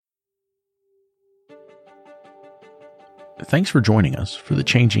Thanks for joining us for the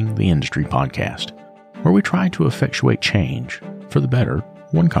Changing the Industry podcast, where we try to effectuate change for the better,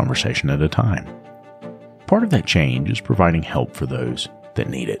 one conversation at a time. Part of that change is providing help for those that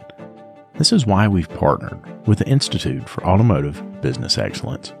need it. This is why we've partnered with the Institute for Automotive Business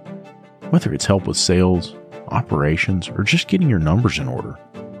Excellence. Whether it's help with sales, operations, or just getting your numbers in order,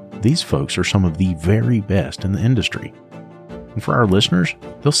 these folks are some of the very best in the industry. And for our listeners,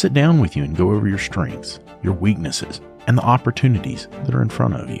 they'll sit down with you and go over your strengths, your weaknesses, and the opportunities that are in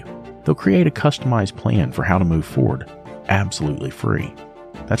front of you. They'll create a customized plan for how to move forward, absolutely free.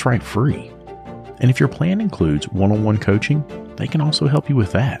 That's right, free. And if your plan includes one-on-one coaching, they can also help you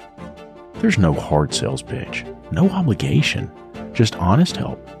with that. There's no hard sales pitch, no obligation, just honest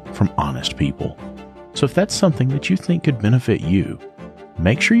help from honest people. So if that's something that you think could benefit you,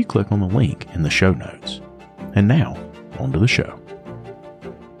 make sure you click on the link in the show notes. And now, on to the show.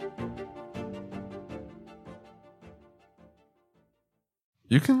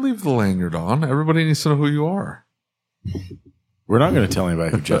 You can leave the lanyard on. Everybody needs to know who you are. We're not going to tell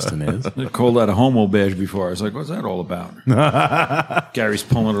anybody who Justin is. They called that a homo badge before. I was like, what's that all about? Gary's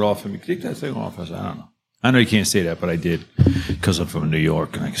pulling it off of me. Take that thing off. I said, I don't know. I know you can't say that, but I did because I'm from New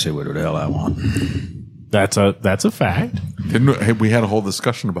York and I can say whatever the hell I want. That's a fact. We had a whole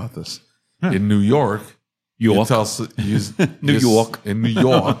discussion about this. In New York, New York, in New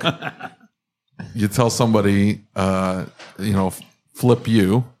York, you tell somebody, flip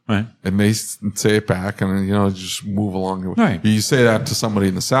you, right, and they say it back, and just move along. Right. You say that to somebody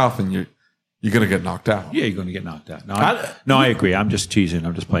in the South, and you're going to get knocked out. Yeah, you're going to get knocked out. I agree. I'm just teasing.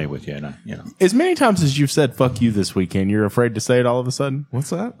 I'm just playing with you. And As many times as you've said "fuck you" this weekend, you're afraid to say it all of a sudden.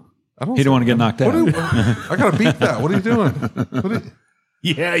 What's that? He don't want to get knocked out. I got to beat that. What are you doing?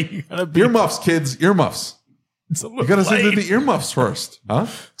 Yeah, you got to beat earmuffs, kids. Earmuffs. You got to say the earmuffs first, huh?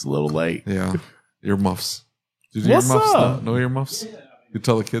 It's a little late. Yeah, earmuffs. Did What's earmuffs? up? No earmuffs. You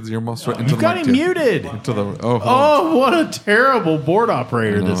tell the kids earmuffs right into You the got mic, him kid. muted. Into the What a terrible board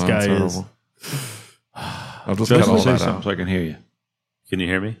operator this guy is. I'll just cut all say that something out. so I can hear you. Can you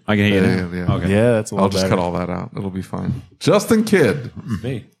hear me? I can hear you now. Yeah. Okay. Yeah, that's a lot I'll just better. cut all that out. It'll be fine. Justin Kidd,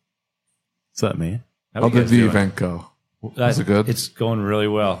 Me. What's up, man? how did the event go? Is it good? It's going really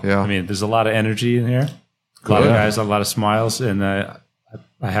well. Yeah. I mean, there's a lot of energy in here. A lot of guys, a lot of smiles, and I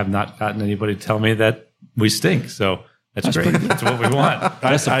have not gotten anybody to tell me that we stink. So that's great. That's what we want.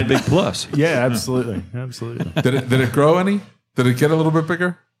 That's a big plus. Yeah, absolutely. Absolutely. Did it grow any? Did it get a little bit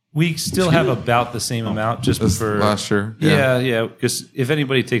bigger? We still have about the same amount just This for last year? Yeah. Because if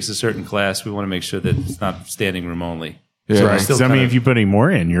anybody takes a certain class, we want to make sure that it's not standing room only. Yeah. Right. still So, kind of- if you put any more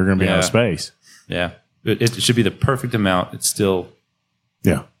in, you're going to be out of Yeah. space. Yeah. It should be the perfect amount. It's still,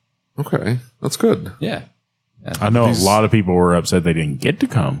 Yeah. Okay. That's good. yeah. I know a lot of people were upset they didn't get to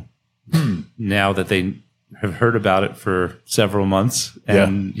come. Now that they have heard about it for several months,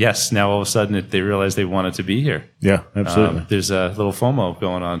 and yes, now all of a sudden they realize they wanted to be here. Yeah, absolutely. There's a little FOMO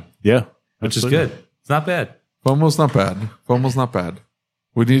going on, Yeah. which absolutely. is good. It's not bad. FOMO's not bad. FOMO's not bad.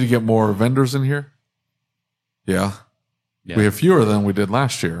 We need to get more vendors in here. Yeah. Yeah. We have fewer than we did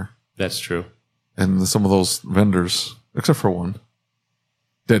last year. That's true. And some of those vendors, except for one,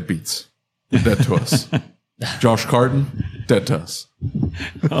 deadbeats. They're dead to us. Josh Carton, dead to us.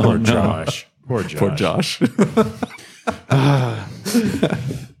 Poor Josh. Poor Josh. Poor Josh.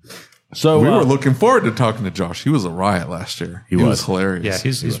 So We were looking forward to talking to Josh. He was a riot last year. He was was. hilarious. Yeah,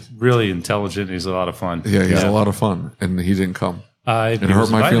 he's really intelligent. He's a lot of fun. Yeah, he's a lot of fun. And he didn't come. It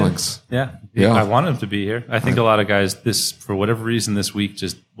hurt my feelings. Yeah. Yeah. I wanted him to be here. I think a lot of guys, for whatever reason, this week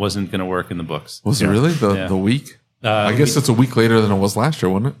just wasn't going to work in the books. Was it really? The week? I guess it's a week later than it was last year,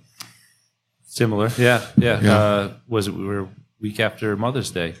 wasn't it? Similar. Yeah. Yeah. We were a week after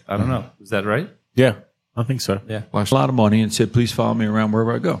Mother's Day. I don't know. Is that right? yeah, I think so. Yeah. A lot of money and said, please follow me around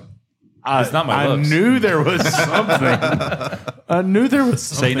wherever I go. It's not my looks. I knew there was something. I knew there was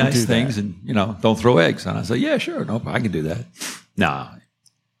something Say nice to things and, don't throw eggs. And I said, yeah, sure. No, I can do that. Nah.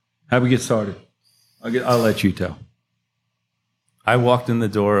 How'd we get started? I'll let you tell. I walked in the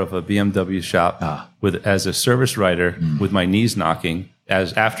door of a BMW shop as a service writer with my knees knocking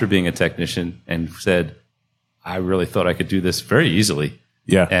after being a technician and said, I really thought I could do this very easily.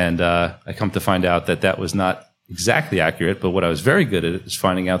 Yeah. And I come to find out that was not exactly accurate, but what I was very good at is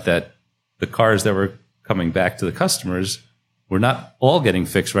finding out that the cars that were coming back to the customers were not all getting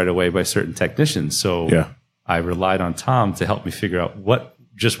fixed right away by certain technicians. So I relied on Tom to help me figure out what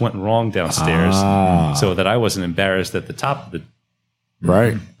just went wrong downstairs so that I wasn't embarrassed at the top of the.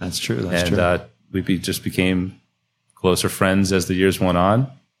 Right. That's true. That's true. And we just became closer friends as the years went on,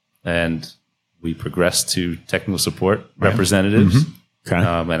 and we progressed to technical support representatives. Okay.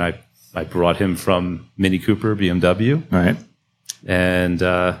 And I I brought him from Mini Cooper, BMW. Right. And,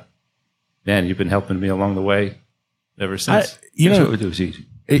 man, you've been helping me along the way ever since. It was easy.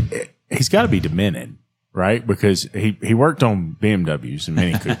 He's got to be demented, right? Because he worked on BMWs and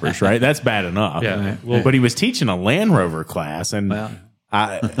Mini Coopers, right? That's bad enough. Yeah. Well, but he was teaching a Land Rover class, and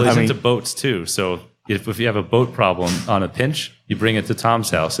He's into boats too. So if you have a boat problem on a pinch, you bring it to Tom's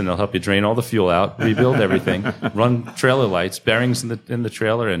house, and they'll help you drain all the fuel out, rebuild everything, run trailer lights, bearings in the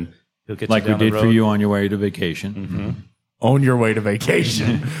trailer, and he'll get Like you down we the did road. for you on your way to vacation. Mm-hmm. on your way to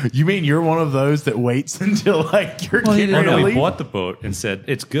vacation. You mean you're one of those that waits until like you're getting ready to We leave? bought the boat and said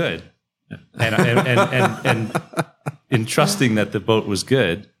it's good, and in trusting that the boat was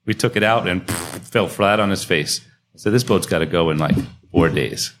good, we took it out and fell flat on his face. So this boat's got to go in like 4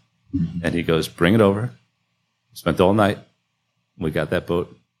 days, and he goes, "Bring it over." Spent all night. We got that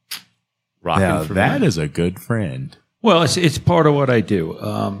boat rocking. Now, for that me. is a good friend. Well, it's part of what I do.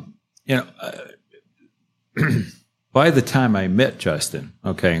 By the time I met Justin,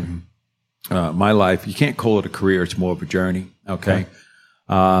 okay, my life, you can't call it a career. It's more of a journey, okay?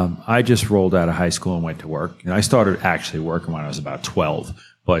 I just rolled out of high school and went to work. And I started actually working when I was about 12.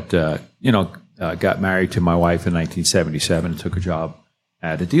 But, got married to my wife in 1977 and took a job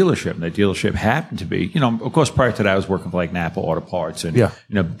at a dealership. And the dealership happened to be, of course, prior to that, I was working for like Napa Auto Parts and,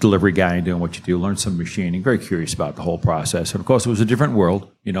 delivery guy and doing what you do, learn some machining, very curious about the whole process. And of course, it was a different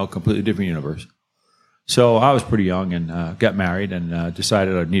world, completely different universe. So I was pretty young and got married and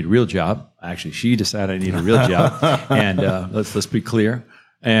decided I need a real job. Actually, she decided I need a real job. And let's be clear.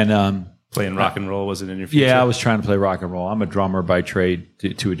 And playing rock and roll wasn't in your future. yeah, I was trying to play rock and roll. I'm a drummer by trade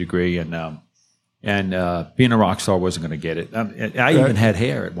to a degree, and being a rock star wasn't going to get it. I even had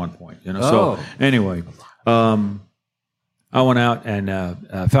hair at one point, So anyway, I went out and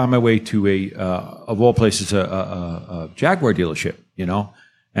found my way to of all places, a Jaguar dealership,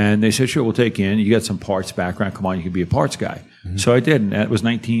 And they said, "Sure, we'll take you in. You got some parts background. Come on, you can be a parts guy." Mm-hmm. So I did, and that was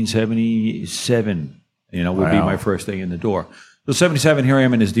 1977. Would be my first day in the door. So 77, here I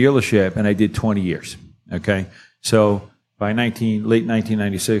am in his dealership, and I did 20 years. Okay, so by late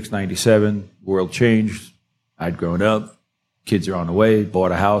 1996, 97, world changed. I'd grown up. Kids are on the way.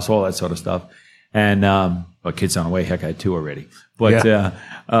 Bought a house, all that sort of stuff. And kids on the way. Heck, I had two already. But so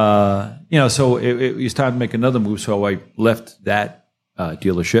it was time to make another move. So I left that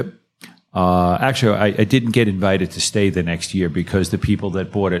dealership. Actually, I didn't get invited to stay the next year because the people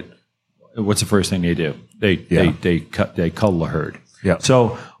that bought it, what's the first thing they do? They cull the herd. Yeah.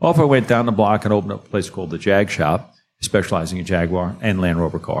 So off I went down the block and opened up a place called the Jag Shop, specializing in Jaguar and Land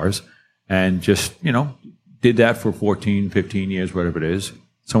Rover cars, and just did that for 14, 15 years, whatever it is.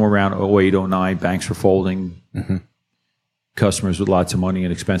 Somewhere around 08, 09, banks were folding. Mm-hmm. Customers with lots of money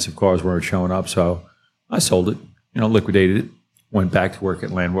and expensive cars weren't showing up, so I sold it. Liquidated it. Went back to work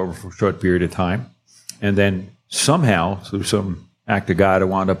at Land Rover for a short period of time. And then somehow, through some act of God, I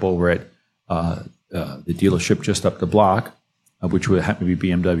wound up over at the dealership just up the block, which would happen to be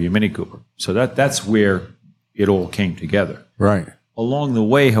BMW Mini Cooper. So that's where it all came together. Right. Along the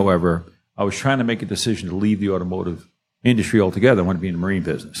way, however, I was trying to make a decision to leave the automotive industry altogether. I wanted to be in the marine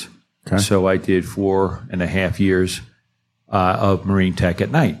business. Okay. So I did 4.5 years of marine tech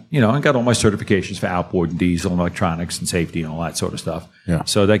at night, and got all my certifications for outboard and diesel and electronics and safety and all that sort of stuff. Yeah.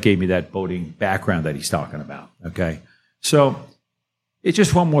 So that gave me that boating background that he's talking about. Okay. So it's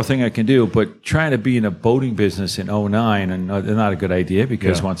just one more thing I can do, but trying to be in a boating business in 09 and not a good idea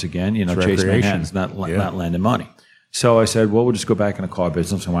because once again, Chase Manhattan's not lending money. So I said, well, we'll just go back in the car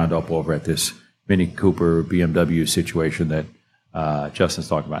business and wound up over at this Mini Cooper BMW situation that Justin's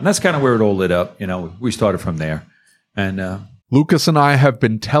talking about. And that's kind of where it all lit up. We started from there. And Lucas and I have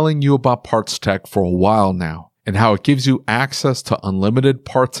been telling you about Parts Tech for a while now and how it gives you access to unlimited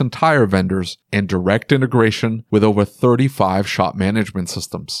parts and tire vendors and direct integration with over 35 shop management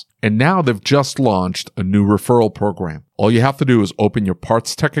systems. And now they've just launched a new referral program. All you have to do is open your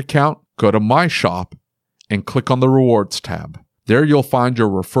Parts Tech account, go to My Shop, and click on the Rewards tab. There you'll find your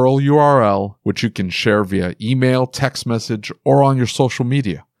referral URL, which you can share via email, text message, or on your social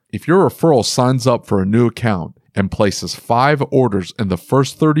media. If your referral signs up for a new account and places 5 orders in the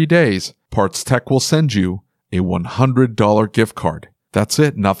first 30 days, Parts Tech will send you a $100 gift card. That's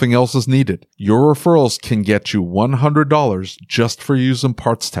it. Nothing else is needed. Your referrals can get you $100 just for using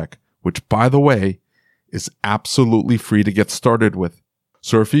Parts Tech, which, by the way, is absolutely free to get started with.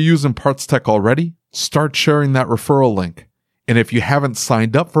 So if you're using Parts Tech already, start sharing that referral link. And if you haven't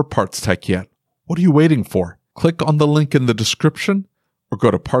signed up for Parts Tech yet, what are you waiting for? Click on the link in the description or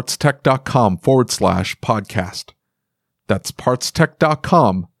go to partstech.com/podcast. That's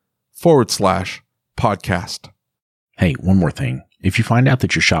partstech.com/podcast. Hey, one more thing. If you find out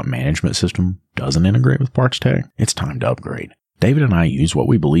that your shop management system doesn't integrate with Parts Tech, it's time to upgrade. David and I use what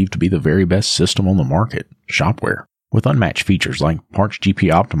we believe to be the very best system on the market, Shopware. With unmatched features like Parts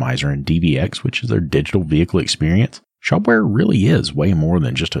GP Optimizer and DVX, which is their digital vehicle experience, Shopware really is way more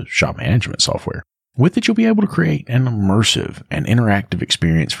than just a shop management software. With it, you'll be able to create an immersive and interactive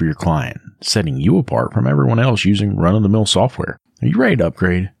experience for your client, setting you apart from everyone else using run-of-the-mill software. Are you ready to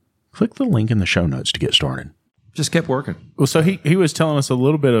upgrade? Click the link in the show notes to get started. Just kept working. Well, so he was telling us a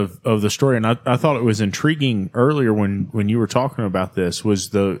little bit of the story, and I thought it was intriguing earlier when you were talking about this, was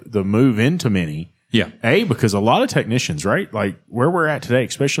the move into Mini. Yeah. Because a lot of technicians, right, like where we're at today,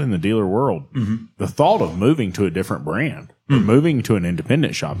 especially in the dealer world, the thought of moving to a different brand, or moving to an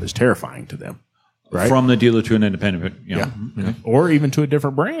independent shop is terrifying to them. Right? From the dealer to an independent, Okay. Or even to a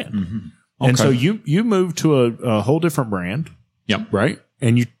different brand. Okay. And so you moved to a whole different brand. Yep. Right?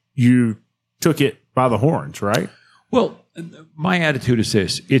 And you took it by the horns, right? Well, my attitude is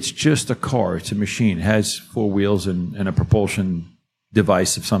this. It's just a car. It's a machine. It has four wheels and a propulsion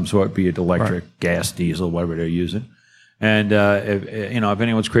device of some sort, be it electric, gas, diesel, whatever they're using. And if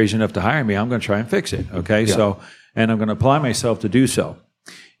anyone's crazy enough to hire me, I'm going to try and fix it. Okay. Yeah. So, and I'm going to apply myself to do so.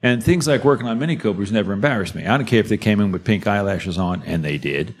 And things like working on Mini Coopers never embarrassed me. I don't care if they came in with pink eyelashes on, and they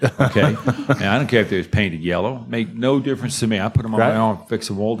did. Okay. And I don't care if they was painted yellow. Make no difference to me. I put them on my arm, fix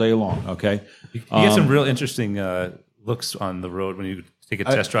them all day long. Okay. You get some real interesting looks on the road when you take a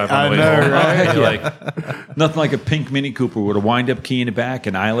test drive on the way know, home. right? You're like, nothing like a pink Mini Cooper with a wind-up key in the back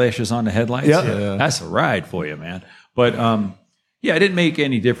and eyelashes on the headlights. Yep. Yeah. That's a ride for you, man. But it didn't make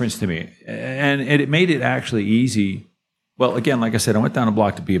any difference to me, and it made it actually easy. Well, again, like I said, I went down the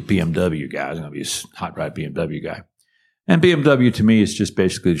block to be a BMW guy. I was going to be a hot rod BMW guy. And BMW to me is just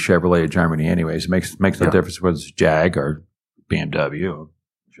basically the Chevrolet of Germany anyways. It makes no difference whether it's Jag or BMW or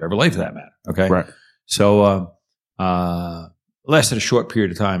Chevrolet for that matter. Okay. Right. So, lasted a short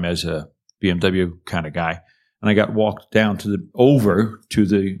period of time as a BMW kind of guy. And I got walked down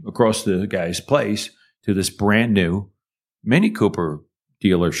across the guy's place to this brand new Mini Cooper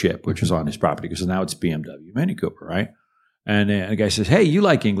dealership, which was on his property because now it's BMW Mini Cooper, right? And the guy says, "Hey, you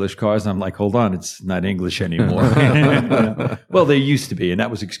like English cars?" And I'm like, "Hold on, it's not English anymore." Well, they used to be, and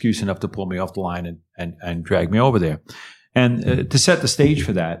that was excuse enough to pull me off the line and drag me over there. And to set the stage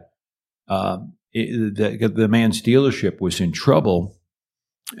for that, the man's dealership was in trouble,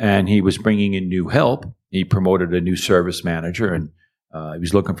 and he was bringing in new help. He promoted a new service manager, and he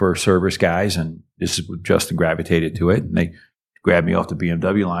was looking for service guys, and this is what Justin gravitated to it. And they grabbed me off the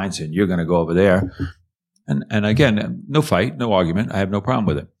BMW line and said, "You're going to go over there." And again, no fight, no argument. I have no problem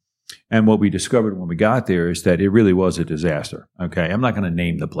with it. And what we discovered when we got there is that it really was a disaster. Okay, I'm not going to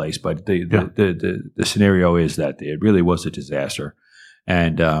name the place, but the scenario is that it really was a disaster.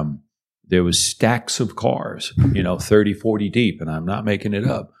 And there was stacks of cars, 30, 40 deep, and I'm not making it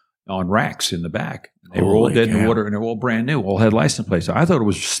up, on racks in the back. They were all dead in the water, and they were all brand new, all had license plates. I thought it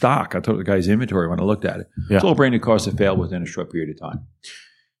was stock. I thought the guy's inventory when I looked at it. Yeah. It's all brand new cars that failed within a short period of time.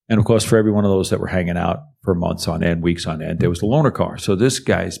 And, of course, for every one of those that were hanging out for months on end, weeks on end, there was the loaner car. So this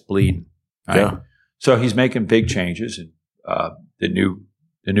guy's bleeding. Right? Yeah. So he's making big changes. And the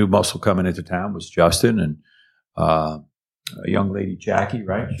new muscle coming into town was Justin and a young lady, Jackie,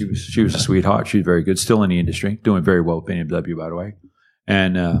 right? She was a sweetheart. She's very good, still in the industry, doing very well with BMW, by the way.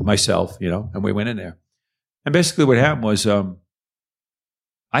 And myself, and we went in there. And basically what happened was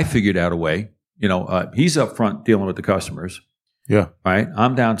I figured out a way. He's up front dealing with the customers. Yeah. Right.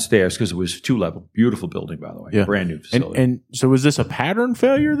 I'm downstairs because it was 2-level. Beautiful building, by the way. Yeah. Brand new facility. And so was this a pattern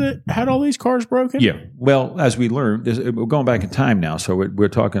failure that had all these cars broken? Yeah. Well, as we learned, we're going back in time now. So we're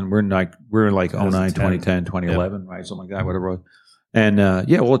talking, we're in like 09, 2010, 2011, right? Something like that, whatever it was. And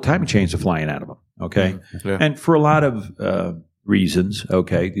the timing chains are flying out of them. Okay. Yeah. And for a lot of reasons,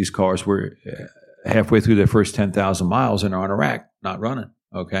 okay, these cars were halfway through their first 10,000 miles and are on a rack, not running.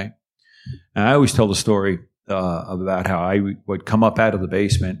 Okay. And I always tell the story about how I would come up out of the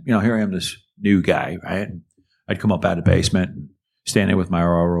basement. Here I am, this new guy, right? And I'd come up out of the basement and stand there with my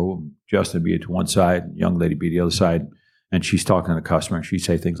RO, and Justin would be to one side, and young lady be the other side, and she's talking to the customer, and she'd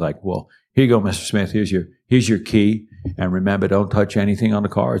say things like, "Well, here you go, Mr. Smith. Here's your key, and remember, don't touch anything on the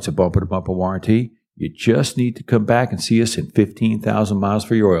car. It's a bumper-to-bumper warranty. You just need to come back and see us in 15,000 miles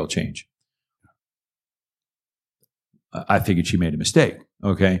for your oil change." I figured she made a mistake.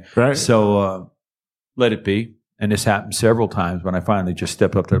 Okay, right. So let it be. And this happened several times when I finally just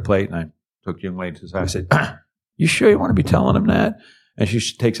stepped up to the plate and I took the young lady to the side. I said, "You sure you want to be telling him that?" And she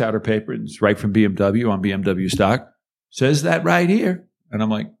takes out her paper, and it's right from BMW on BMW stock. Says that right here. And I'm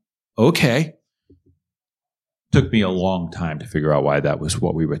like, okay. Took me a long time to figure out why that was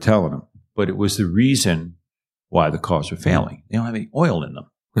what we were telling him. But it was the reason why the cars are failing. They don't have any oil in them.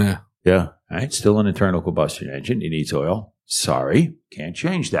 Yeah. Yeah. Right? Still an internal combustion engine. It needs oil. Sorry, can't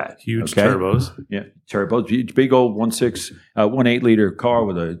change that. Huge turbos. Yeah, turbos. Big old 1.8 liter car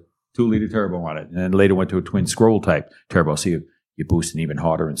with a 2-liter turbo on it. And then later went to a twin scroll type turbo. So you're boosting even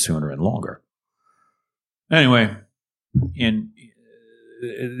harder and sooner and longer. Anyway, in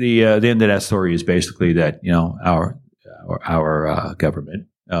the end of that story is basically that, our government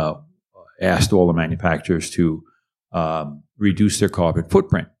asked all the manufacturers to reduce their carbon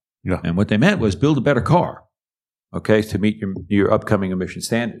footprint. Yeah. And what they meant was build a better car, okay, to meet your upcoming emission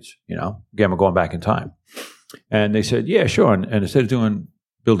standards. Again, we're going back in time. And they said, yeah, sure. And instead of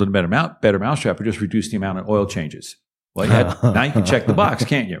building a better mousetrap, we just reduce the amount of oil changes. Well, now you can check the box,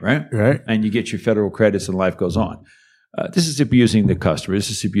 can't you? Right. Right. And you get your federal credits, and life goes on. This is abusing the customer.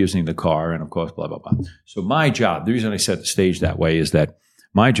 This is abusing the car, and of course, blah blah blah. So my job, the reason I set the stage that way, is that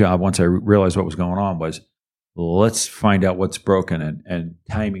my job, once I realized what was going on, was let's find out what's broken and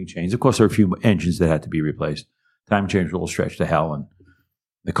timing change. Of course, there are a few engines that had to be replaced. Timing change was a little stretched to hell, and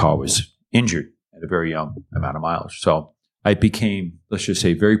the car was injured at a very young amount of mileage. So I became, let's just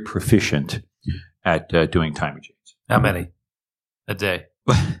say, very proficient at doing timing change. How many a day?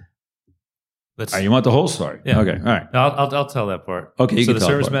 You want the whole story? Yeah. Okay. All right. I'll tell that part. Okay. So the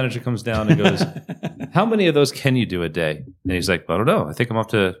service manager comes down and goes, "How many of those can you do a day?" And he's like, "I don't know. I think I'm up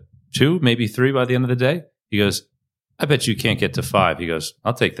to 2, maybe 3 by the end of the day." He goes, "I bet you can't get to 5." He goes,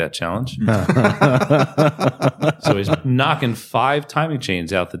 "I'll take that challenge." So he's knocking 5 timing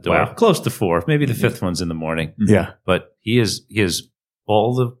chains out the door, Wow. close to 4. Maybe the 5th one's in the morning. Yeah. But he is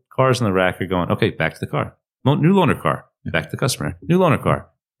all the cars in the rack are going, okay, back to the car. New loaner car, back to the customer. New loaner car.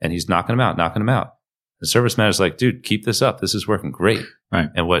 And he's knocking them out. The service manager's like, dude, keep this up. This is working great. Right.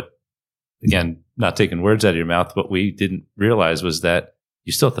 And again, not taking words out of your mouth, what we didn't realize was that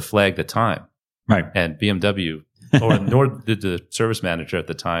you still have to flag the time. Right. And BMW, nor did the service manager at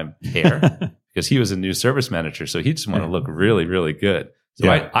the time care, because he was a new service manager. So he just wanted to look really, really good. So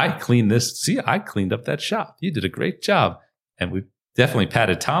Yeah. I cleaned this. See, I cleaned up that shop. You did a great job. And we definitely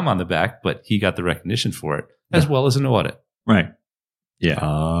patted Tom on the back, but he got the recognition for it, as well as an audit. Right.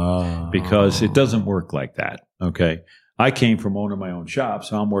 Yeah. Because it doesn't work like that. Okay. I came from owning my own shop,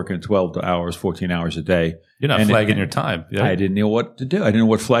 so I'm working 12 hours, 14 hours a day. You're not flagging your time. Yeah? I didn't know what to do. I didn't know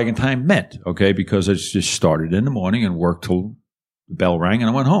what flagging time meant. Okay. Because I just started in the morning and worked till the bell rang and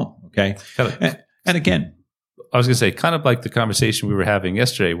I went home. Okay. And again, I was going to say, kind of like the conversation we were having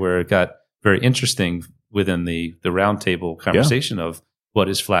yesterday, where it got very interesting within the roundtable conversation of what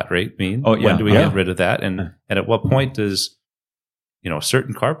does flat rate mean? Oh, yeah. When do we get rid of that? And at what point does,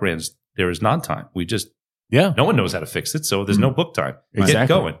 certain car brands, there is non-time. No one knows how to fix it. So there's no book time. Exactly. Get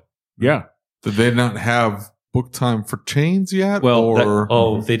going. Yeah. Did they not have book time for chains yet?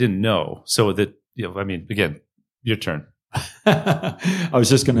 Well, they didn't know. So that, again, your turn. I was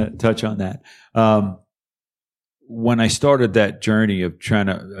just going to touch on that. When I started that journey of trying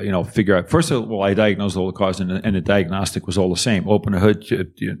to, figure out, first of all, I diagnosed all the cars and the diagnostic was all the same. Open a hood,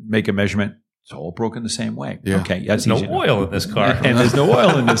 make a measurement. It's all broken the same way. Yeah. Okay. That's There's easy no oil in this car. And there's no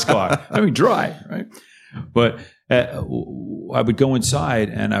oil in this car. I mean, dry, right? But I would go inside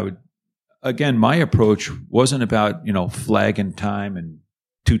and again, my approach wasn't about, flagging time and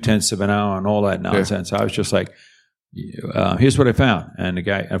 0.2 of an hour and all that nonsense. I was just like, here's what I found. And the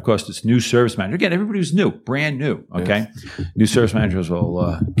guy, of course, this new service manager, again, everybody was new, brand new. Okay. Yes. New service manager was,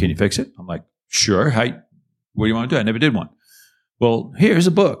 well, can you fix it? I'm like, sure. What do you want to do? I never did one. Well, here's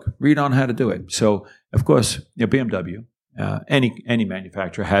a book. Read on how to do it. So, of course, BMW, any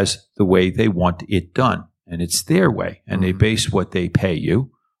manufacturer has the way they want it done, and it's their way, and they base what they pay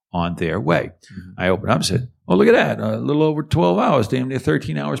you on their way. I opened up and said, "Oh, look at that! A little over 12 hours, damn near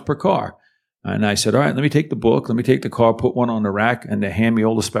 13 hours per car." And I said, "All right, let me take the book, let me take the car, put one on the rack, and they hand me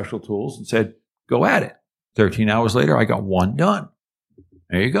all the special tools and said, go at it." 13 hours later, I got one done.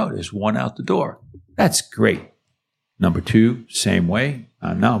 There you go. There's one out the door. That's great. Number 2, same way.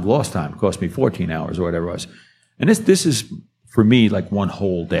 Now I've lost time. It cost me 14 hours or whatever it was. And this is, for me, like one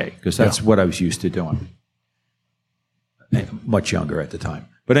whole day, because that's what I was used to doing. Much younger at the time.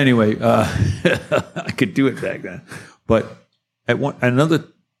 But anyway, I could do it back then. But at another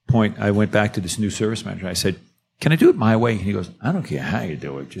point, I went back to this new service manager. I said, "Can I do it my way?" And he goes, "I don't care how you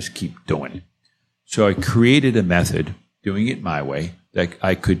do it. Just keep doing it." So I created a method, doing it my way, that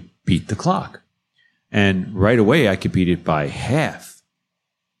I could beat the clock. And right away, I could beat it by half.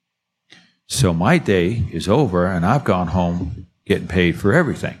 So my day is over, and I've gone home getting paid for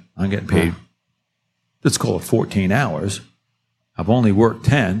everything. I'm getting paid, let's call it 14 hours. I've only worked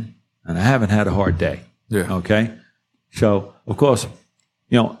 10, and I haven't had a hard day. Yeah. Okay? So, of course,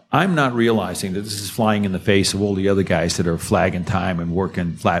 I'm not realizing that this is flying in the face of all the other guys that are flagging time and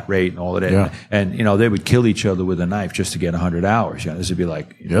working flat rate and all of that. Yeah. And they would kill each other with a knife just to get 100 hours. This would be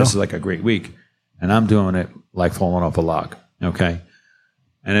like, this is like a great week. And I'm doing it like falling off a log. Okay.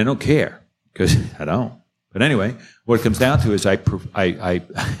 And I don't care because I don't. But anyway, what it comes down to is I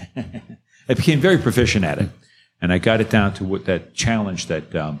became very proficient at it. And I got it down to what that challenge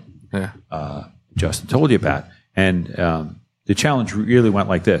that Justin told you about. And the challenge really went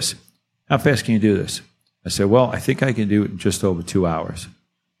like this. How fast can you do this? I said, well, I think I can do it in just over 2 hours.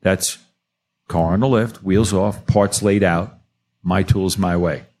 That's car on the lift, wheels off, parts laid out, my tools, my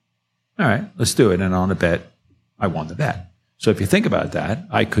way. All right, let's do it. And on the bet, I won the bet. So if you think about that,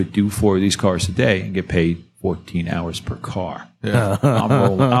 I could do 4 of these cars a day and get paid 14 hours per car. Yeah.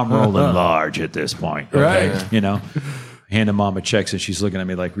 I'm rolling large at this point. Okay? Right. Handing Mama checks and she's looking at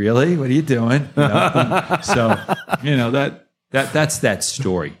me like, really? What are you doing? So, that's that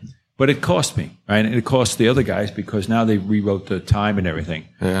story. But it cost me, right? And it cost the other guys because now they rewrote the time and everything.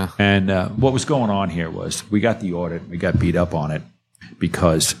 Yeah. And what was going on here was we got the audit. We got beat up on it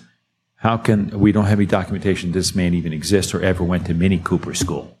because how can we don't have any documentation this man even exists or ever went to Mini Cooper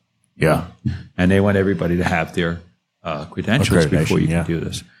school? Yeah. And they want everybody to have their credentials before you can do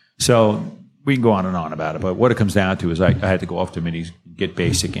this. So we can go on and on about it. But what it comes down to is I had to go off to Minis, get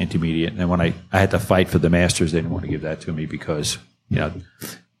basic, intermediate. And then when I had to fight for the masters, they didn't want to give that to me because,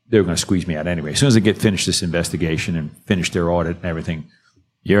 they were going to squeeze me out anyway. As soon as they finish this investigation and finish their audit and everything,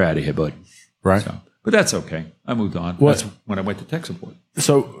 you're out of here, bud. Right. But that's okay. I moved on. That's when I went to tech support.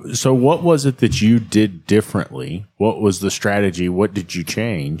 So what was it that you did differently? What was the strategy? What did you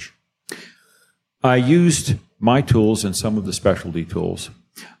change? I used my tools and some of the specialty tools.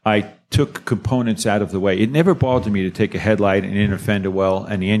 I took components out of the way. It never bothered me to take a headlight and inner fender well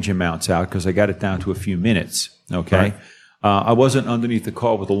and the engine mounts out because I got it down to a few minutes. Okay. Right. I wasn't underneath the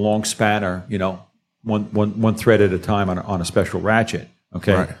car with a long spanner, one thread at a time on a special ratchet.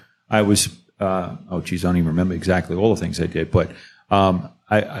 Okay. Right. I was, I don't even remember exactly all the things I did, but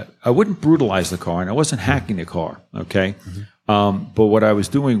I wouldn't brutalize the car and I wasn't hacking the car. Okay. Mm-hmm. But what I was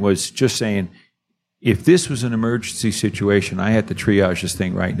doing was just saying, if this was an emergency situation, I had to triage this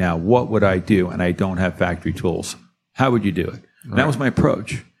thing right now. What would I do? And I don't have factory tools. How would you do it? Right. That was my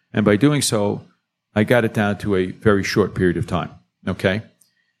approach. And by doing so, I got it down to a very short period of time. Okay.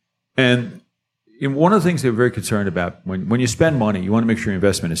 And one of the things they're very concerned about when you spend money, you want to make sure your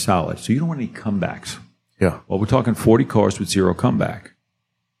investment is solid. So you don't want any comebacks. Yeah. Well, we're talking 40 cars with 0 comeback.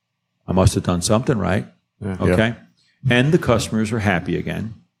 I must have done something right. Yeah. Okay. Yeah. And the customers are happy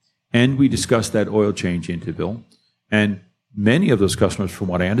again. And we discussed that oil change interval. And many of those customers, from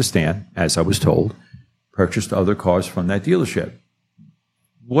what I understand, as I was told, purchased other cars from that dealership.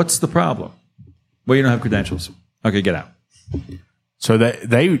 What's the problem? Well, you don't have credentials. Okay, get out. So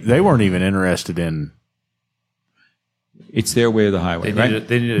they weren't even interested in. It's their way of the highway, right?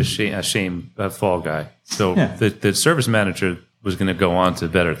 They needed a fall guy. So the service manager was going to go on to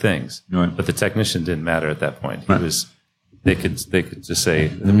better things, right. But the technician didn't matter at that point. He was. They could just say,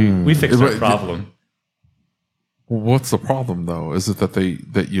 we fixed our problem. What's the problem, though? Is it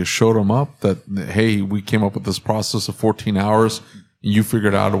that you showed them up that, hey, we came up with this process of 14 hours, you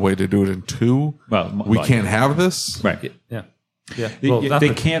figured out a way to do it in 2? Well, we can't have this? Right. Yeah.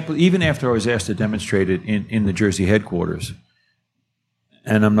 They can't, even after I was asked to demonstrate it in the Jersey headquarters,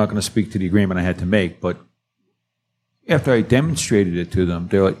 and I'm not going to speak to the agreement I had to make, but after I demonstrated it to them,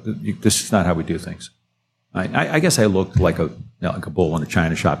 they're like, this is not how we do things. I guess I looked like a bull in a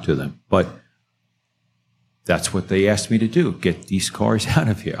china shop to them, but that's what they asked me to do, get these cars out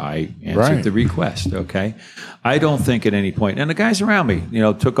of here. I answered the request, okay? I don't think at any point, and the guys around me,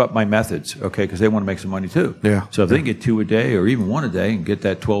 took up my methods, okay, because they want to make some money too. Yeah. So if they can get 2 a day or even 1 a day and get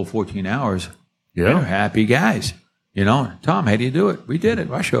that 12, 14 hours, they're happy guys. Tom, how do you do it? We did it.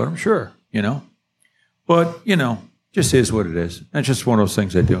 I showed them, sure, But, just is what it is. That's just one of those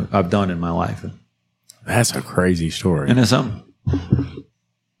things I've done in my life. That's a crazy story. And it's something.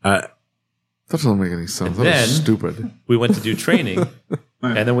 That doesn't make any sense. That's stupid. We went to do training,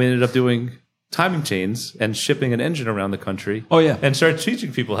 and then we ended up doing timing chains and shipping an engine around the country. Oh, yeah. And started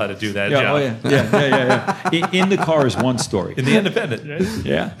teaching people how to do that job. Oh, yeah. In the car is one story. In the independent, right?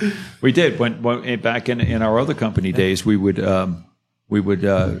 Yeah. We did. When back in our other company days, we would travel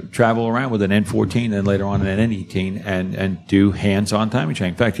around with an N14 and later on an N18 and do hands-on timing chain.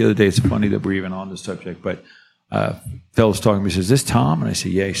 In fact, the other day, it's funny that we're even on this subject, but a fellow's talking to me, he says, is this Tom? And I say,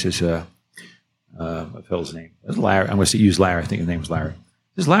 yeah. He says, what fellow's name? It's Larry. I'm going to use Larry. I think his name was Larry.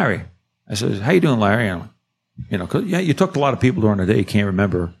 This is Larry. I said, how you doing, Larry? And I'm like, 'cause, you talk to a lot of people during the day. You can't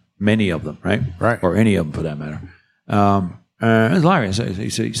remember many of them, right? Right. Or any of them for that matter. It's Larry. He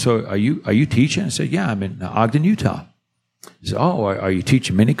said, so are you teaching? I said, yeah, I'm in Ogden, Utah. He said, oh, are you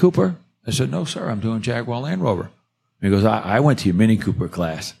teaching Mini Cooper? I said, no, sir, I'm doing Jaguar Land Rover. And he goes, I went to your Mini Cooper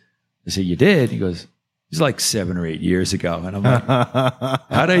class. I said, you did? He goes, it was like 7 or 8 years ago. And I'm like,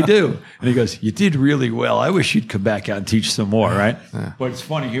 how'd I do? And he goes, you did really well. I wish you'd come back out and teach some more, right? Yeah. But it's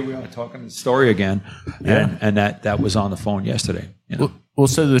funny, here we are talking the story again. And that was on the phone yesterday. You know? Well,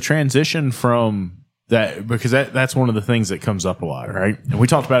 so the transition from that, because that's one of the things that comes up a lot, right? And we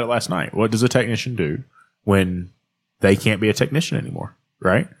talked about it last night. What does a technician do when they can't be a technician anymore?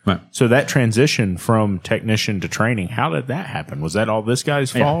 Right? So that transition from technician to training, how did that happen? Was that all this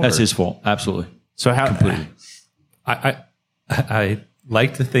guy's fault? That's his fault. Absolutely. So how completely? I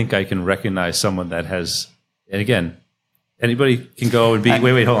like to think I can recognize someone that has, and again, anybody can go and be.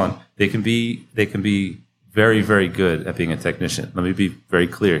 Wait, hold on. They can be very, very good at being a technician. Let me be very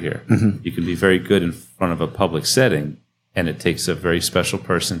clear here. Mm-hmm. You can be very good in front of a public setting, and it takes a very special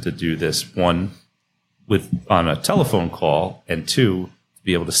person to do this. One, on a telephone call, and two,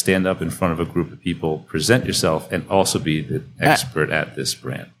 be able to stand up in front of a group of people, present yourself, and also be the expert at this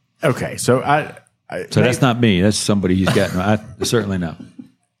brand. Okay, so so that's not me. That's somebody who's gotten. Certainly not.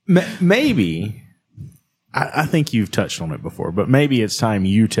 Maybe I think you've touched on it before, but maybe it's time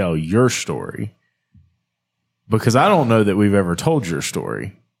you tell your story, because I don't know that we've ever told your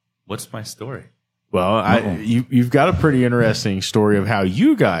story. What's my story? Well, you've got a pretty interesting story of how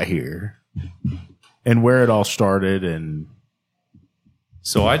you got here and where it all started, and.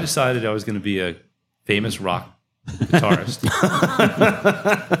 So I decided I was going to be a famous rock guitarist.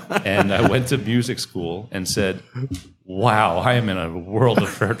 And I went to music school and said, wow, I am in a world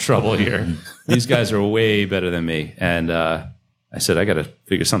of trouble here. These guys are way better than me. And I said, I got to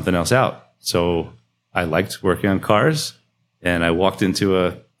figure something else out. So I liked working on cars. And I walked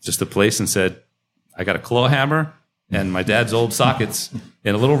into just a place and said, I got a claw hammer and my dad's old sockets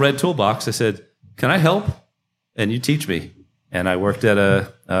in a little red toolbox. I said, can I help? And you teach me. And I worked at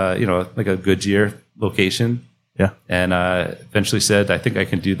like a Goodyear location. Yeah. And eventually said, I think I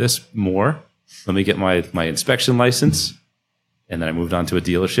can do this more. Let me get my inspection license. And then I moved on to a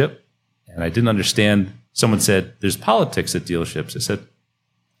dealership. And I didn't understand. Someone said, there's politics at dealerships. I said,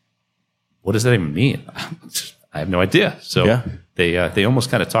 what does that even mean? I have no idea. So they almost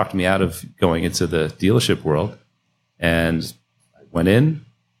kind of talked me out of going into the dealership world. And I went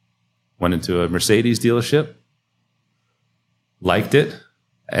into a Mercedes dealership. Liked it.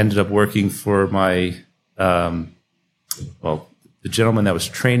 Ended up working for my, the gentleman that was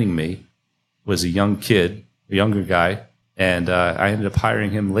training me was a younger guy, and I ended up hiring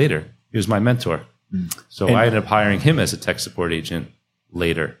him later. He was my mentor. So I ended up hiring him as a tech support agent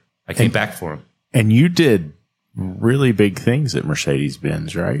later. I came back for him. And you did really big things at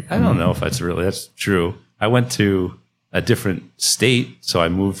Mercedes-Benz, right? I don't know if that's true. I went to a different state, so I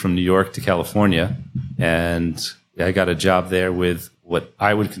moved from New York to California, and I got a job there with what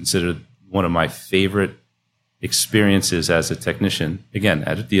I would consider one of my favorite experiences as a technician. Again,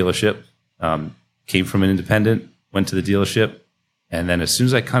 at a dealership, came from an independent, went to the dealership. And then as soon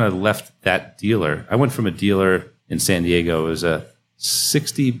as I kind of left that dealer, I went from a dealer in San Diego. It was a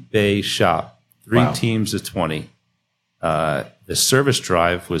 60-bay shop, 3 teams of 20. The service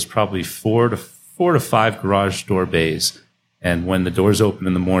drive was probably 4 to 5 garage door bays. And when the doors open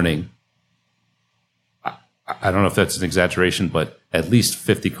in the morning, I don't know if that's an exaggeration, but at least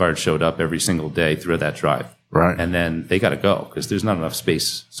 50 cars showed up every single day through that drive. Right. And then they got to go because there's not enough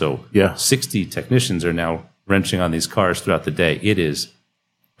space. So 60 technicians are now wrenching on these cars throughout the day. It is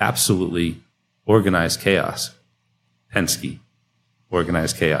absolutely organized chaos. Penske,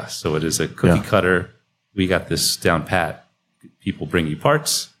 organized chaos. So it is a cookie cutter. We got this down pat. People bring you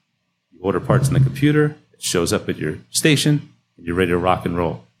parts. You order parts in the computer. It shows up at your station. And you're ready to rock and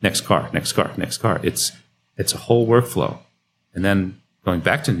roll. Next car, next car, next car. It's a whole workflow. And then going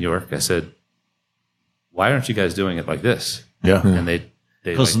back to New York, I said, why aren't you guys doing it like this? Yeah. And they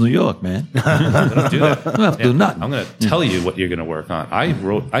because New York, man. they don't do that. You don't have to do nothing. I'm going to tell you what you're going to work on.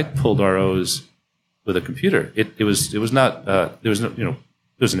 I pulled ROs with a computer. It was not, there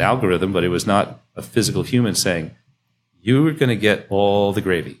was an algorithm, but it was not a physical human saying, you're going to get all the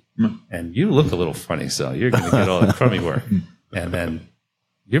gravy. And you look a little funny, so you're going to get all the crummy work. And then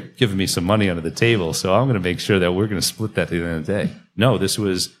you're giving me some money under the table, so I'm going to make sure that we're going to split that at the end of the day. No, this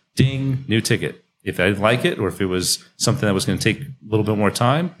was ding, new ticket. If I didn't like it, or if it was something that was going to take a little bit more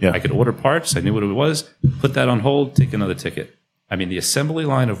time, I could order parts. I knew what it was, put that on hold, take another ticket. I mean, the assembly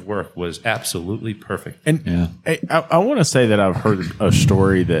line of work was absolutely perfect. And I want to say that I've heard a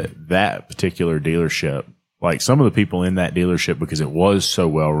story that particular dealership Like some of the people in that dealership, because it was so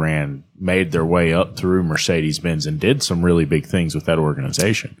well ran, made their way up through Mercedes-Benz and did some really big things with that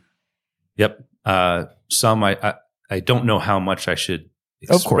organization. Yep. Some I don't know how much I should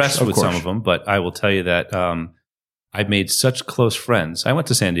express with some of them, but I will tell you that I've made such close friends. I went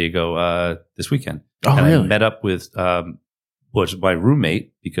to San Diego this weekend. Oh, and really? I met up with was my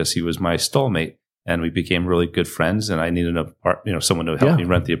roommate because he was my stallmate, and we became really good friends. And I needed someone to help me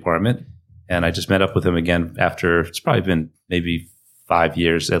rent the apartment. And I just met up with him again after it's probably been maybe 5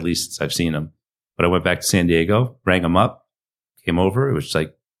 years at least since I've seen him. But I went back to San Diego, rang him up, came over. It was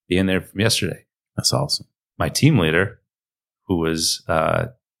like being there from yesterday. That's awesome. My team leader, who was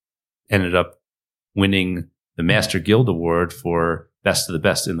ended up winning the Master Guild Award for Best of the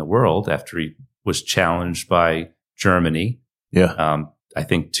Best in the World after he was challenged by Germany. Yeah. I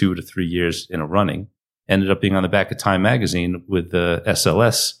think 2 to 3 years in a running. Ended up being on the back of Time Magazine with the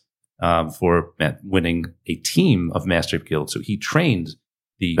SLS for winning a team of Master Guild. So he trained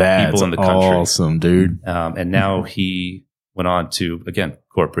the people in the country. Awesome, dude. And now he went on to, again,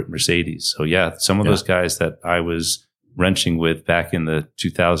 corporate Mercedes. So yeah, some of those guys that I was wrenching with back in the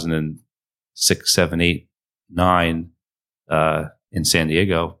 2006, 7, 8, 9 in San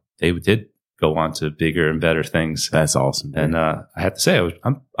Diego, they did go on to bigger and better things. That's awesome, dude. And I have to say,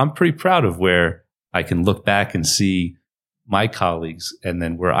 I'm pretty proud of where I can look back and see my colleagues, and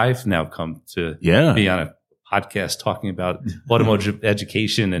then where I've now come to be on a podcast talking about automotive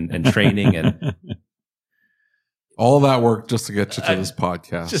education and training and all that work just to get you to this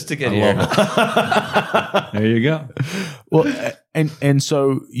podcast. Just to get here. There you go. Well, and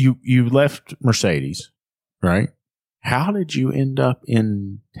so you left Mercedes, right? How did you end up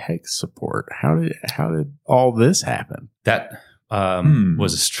in tech support? How did all this happen? That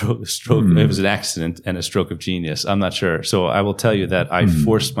was a stroke. It was an accident and a stroke of genius. I'm not sure. So I will tell you that I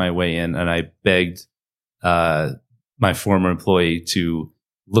forced my way in, and I begged my former employee to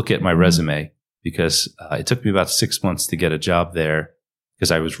look at my resume, because it took me about 6 months to get a job there,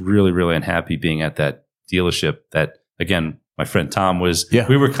 because I was really, really unhappy being at that dealership that, again, my friend Tom was,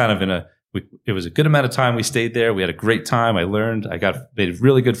 we were kind of it was a good amount of time we stayed there. We had a great time. I learned, made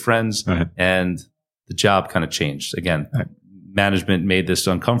really good friends, and the job kind of changed. Again, management made this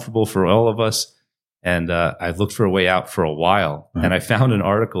uncomfortable for all of us. And I looked for a way out for a while. And I found an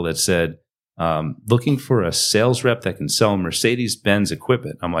article that said, looking for a sales rep that can sell Mercedes-Benz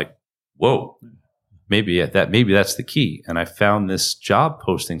equipment. I'm like, whoa, maybe that's the key. And I found this job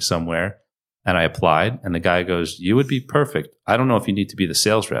posting somewhere, and I applied, and the guy goes, you would be perfect. I don't know if you need to be the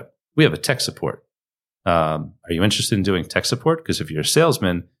sales rep. We have a tech support. Are you interested in doing tech support? Because if you're a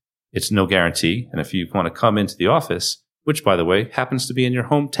salesman, it's no guarantee. And if you want to come into the office, which, by the way, happens to be in your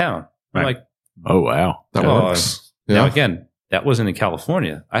hometown, I'm like, oh, wow. That works. Now, again, that wasn't in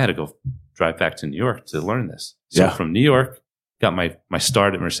California. I had to go drive back to New York to learn this. So from New York, got my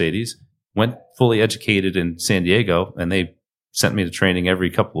start at Mercedes, went fully educated in San Diego, and they sent me to training every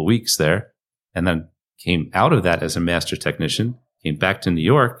couple of weeks there, and then came out of that as a master technician, came back to New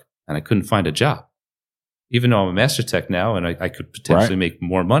York, and I couldn't find a job. Even though I'm a master tech now and I could potentially make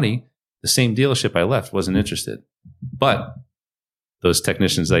more money, the same dealership I left wasn't interested. But those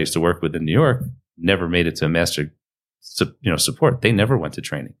technicians I used to work with in New York never made it to master support. They never went to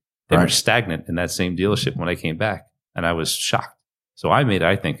training. They were stagnant in that same dealership when I came back, and I was shocked. So I made,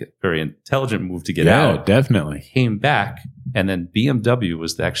 I think, a very intelligent move to get out. Yeah, definitely. Came back, and then BMW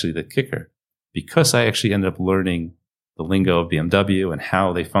was actually the kicker, because I actually ended up learning the lingo of BMW and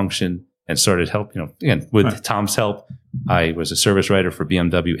how they function, and started helping, again, with Tom's help. I was a service writer for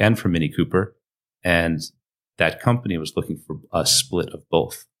BMW and for Mini Cooper, and that company was looking for a split of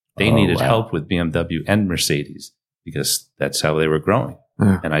both. They needed help with BMW and Mercedes, because that's how they were growing.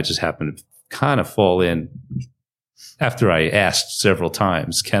 And I just happened to kind of fall in after I asked several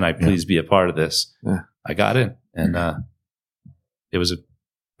times, can I please be a part of this? I got in, and it was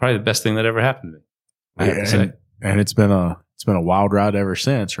probably the best thing that ever happened to me. I have to say. And it's been a wild ride ever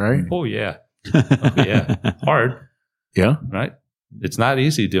since, right? Oh yeah. Oh, yeah. Hard. Yeah. Right. It's not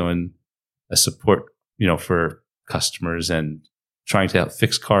easy doing a support, for customers and trying to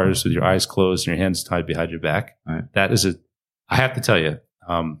fix cars with your eyes closed and your hands tied behind your back. Right. That is I have to tell you,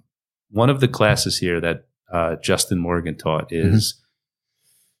 one of the classes here that Justin Morgan taught is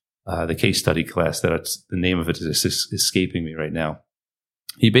the case study class. That's the name of it is escaping me right now.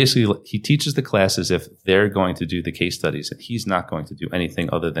 He teaches the class as if they're going to do the case studies, and he's not going to do anything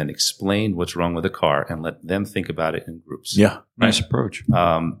other than explain what's wrong with the car and let them think about it in groups. Yeah. Nice approach.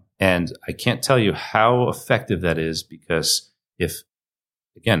 And I can't tell you how effective that is, because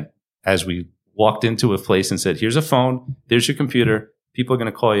as we walked into a place and said, here's a phone, there's your computer, people are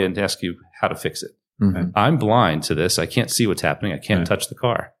going to call you and ask you how to fix it. Mhm. I'm blind to this. I can't see what's happening. I can't touch the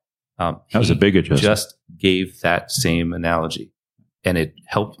car. That was a big adjustment. Just gave that same analogy, and it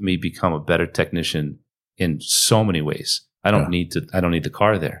helped me become a better technician in so many ways. I don't need the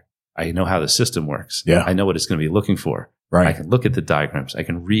car there. I know how the system works. Yeah. I know what it's going to be looking for. Right. I can look at the diagrams. I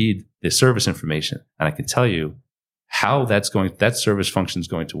can read the service information, and I can tell you how that service function is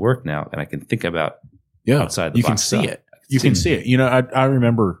going to work now. And I can think about outside the you box can see stuff. it. You can see it. You know, I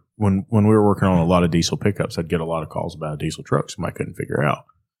remember when we were working on a lot of diesel pickups, I'd get a lot of calls about diesel trucks and I couldn't figure out.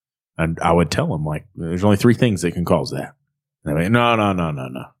 And I would tell them, like, there's only 3 things that can cause that. And they're like,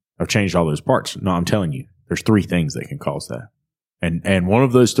 no. I've changed all those parts. No, I'm telling you, there's 3 things that can cause that. And one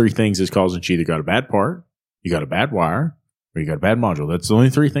of those 3 things is causing you either got a bad part, you got a bad wire, or you got a bad module. That's the only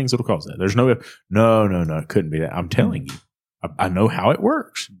 3 things that'll cause that. There's no, it couldn't be that. I'm telling you, I know how it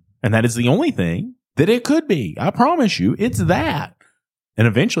works. And that is the only thing that it could be. I promise you, it's that. And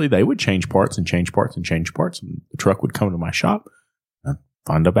eventually they would change parts. And the truck would come to my shop and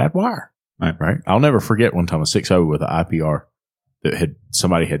find a bad wire. Right. I'll never forget one time a 6.0 with an IPR that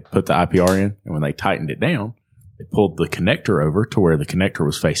somebody had put the IPR in. And when they tightened it down, they pulled the connector over to where the connector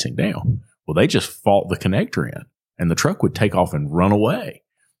was facing down. Well, they just fault the connector in and the truck would take off and run away.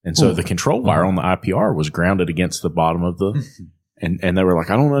 And so the control wire on the IPR was grounded against the bottom of the, and they were like,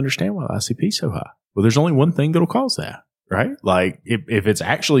 I don't understand why the ICP is so high. Well, there's only one thing that'll cause that, right? Like if it's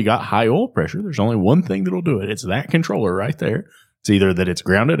actually got high oil pressure, there's only one thing that'll do it. It's that controller right there. It's either that it's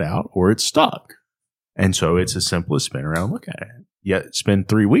grounded out or it's stuck. And so it's as simple as spin around and look at it. Yet spend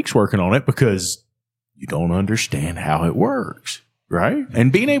 3 weeks working on it because you don't understand how it works, right?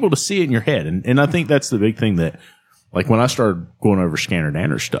 And being able to see it in your head. And I think that's the big thing that, like when I started going over Scanner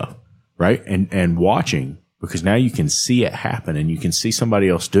Danner stuff, right? And watching, because now you can see it happen and you can see somebody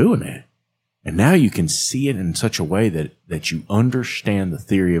else doing it. And now you can see it in such a way that you understand the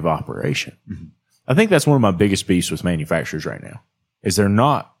theory of operation. Mm-hmm. I think that's one of my biggest beefs with manufacturers right now, is they're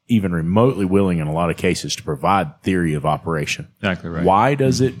not even remotely willing in a lot of cases to provide theory of operation. Exactly right. Why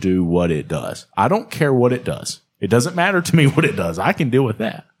does it do what it does? I don't care what it does. It doesn't matter to me what it does. I can deal with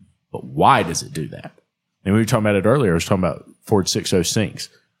that. But why does it do that? And we were talking about it earlier. I was talking about Ford 6.0 sinks.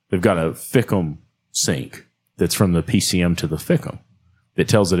 They've got a FICM sink that's from the PCM to the FICM that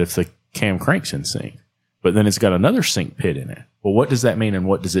tells it if the cam crank's in sync. But then it's got another sink pit in it. Well, what does that mean and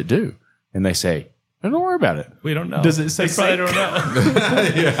what does it do? And they say, don't worry about it. We don't know. Does it say I don't know.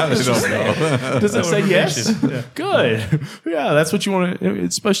 Yeah, they don't know. Does it say yes? Yeah. Good. Yeah, that's what you want to.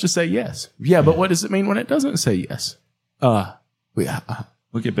 It's supposed to say yes. Yeah, but what does it mean when it doesn't say yes? We'll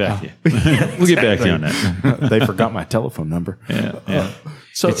get back to you. We'll get back to you on that. They forgot my telephone number. Yeah.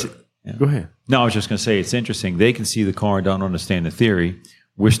 Go ahead. No, I was just going to say it's interesting. They can see the car and don't understand the theory.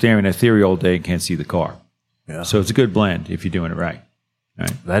 We're staring at theory all day and can't see the car. Yeah. So it's a good blend if you're doing it right.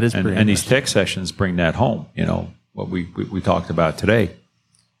 Right. That is and these tech sessions bring that home. You know what we talked about today.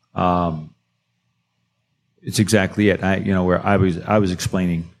 It's exactly it. Where I was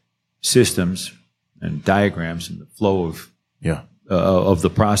explaining systems and diagrams and the flow of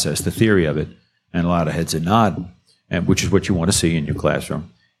the process, the theory of it, and a lot of heads and nod, and which is what you want to see in your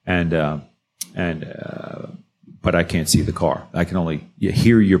classroom. But I can't see the car. I can only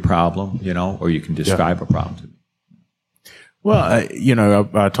hear your problem, or you can describe a problem to me. Well,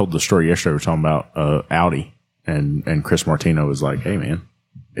 I told the story yesterday. We were talking about Audi, and Chris Martino was like, "Hey, man,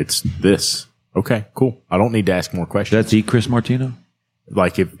 it's this. Okay, cool. I don't need to ask more questions." That's the Chris Martino.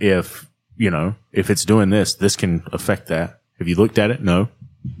 Like if it's doing this, this can affect that. Have you looked at it? No.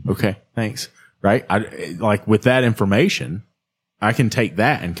 Okay, thanks. Right? Like with that information, I can take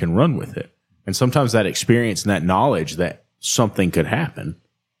that and can run with it. And sometimes that experience and that knowledge that something could happen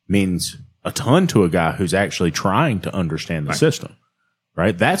means a ton to a guy who's actually trying to understand the system,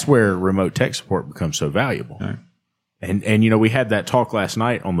 right? That's where remote tech support becomes so valuable. Right. And we had that talk last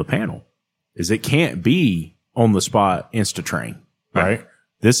night on the panel, is it can't be on the spot InstaTrain, right?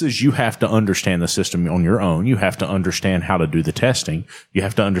 This is, you have to understand the system on your own. You have to understand how to do the testing. You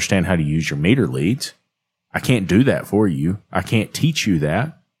have to understand how to use your meter leads. I can't do that for you. I can't teach you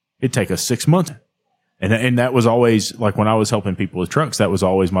that. It'd take us 6 months. And that was always, like when I was helping people with trucks, that was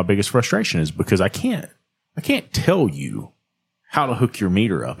always my biggest frustration, is because I can't tell you how to hook your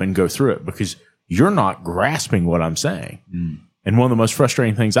meter up and go through it because you're not grasping what I'm saying. Mm. And one of the most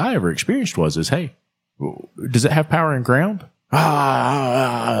frustrating things I ever experienced was, hey, does it have power and ground?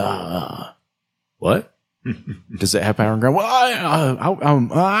 What? Does it have power and ground? Well,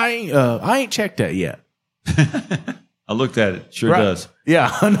 I ain't checked that yet. I looked at it. Sure does.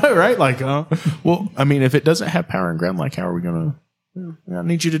 Yeah, I know, right? Like, well, I mean, if it doesn't have power and ground, like, how are we going to? I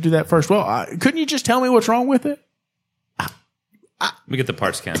need you to do that first. Well, couldn't you just tell me what's wrong with it? Let me get the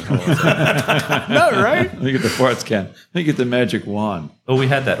parts can. No, right? Let me get the parts can. Let me get the magic wand. Oh, we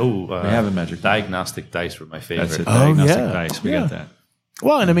had that. Oh, We have a magic wand. diagnostic dice were my favorite. That's it. Oh, Diagnostic yeah. dice. We Yeah. got that.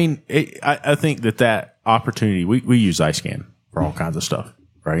 Well, and I mean, I think that opportunity, we use iScan for all kinds of stuff,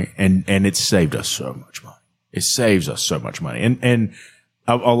 right? And it's saved us so much money. It saves us so much money. And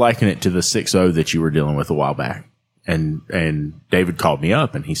I'll liken it to the 6.0 that you were dealing with a while back. And David called me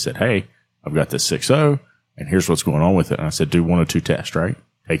up and he said, hey, I've got this 6.0 and here's what's going on with it. And I said, do 1 or 2 tests, right?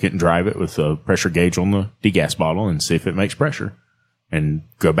 Take it and drive it with a pressure gauge on the degas bottle and see if it makes pressure. And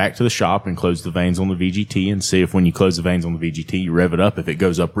go back to the shop and close the vanes on the VGT and see if when you close the vanes on the VGT, you rev it up. If it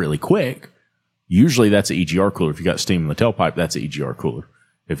goes up really quick, usually that's an EGR cooler. If you got steam in the tailpipe, that's an EGR cooler.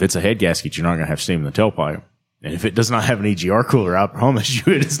 If it's a head gasket, you're not going to have steam in the tailpipe. And if it does not have an EGR cooler, I promise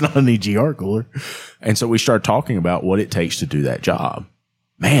you it's not an EGR cooler. And so we started talking about what it takes to do that job.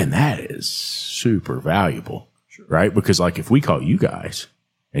 Man, that is super valuable, right? Because like if we call you guys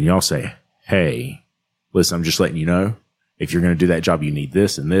and y'all say, hey, listen, I'm just letting you know, if you're going to do that job, you need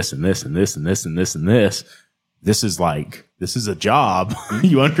this and this and this and this and this and this and this. This is a job.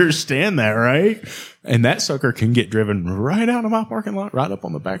 You understand that, right? And that sucker can get driven right out of my parking lot, right up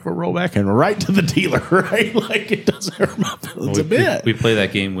on the back of a rollback and right to the dealer, right? Like it doesn't hurt my feelings a bit. We play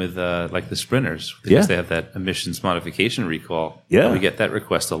that game with like the sprinters because they have that emissions modification recall. Yeah. We get that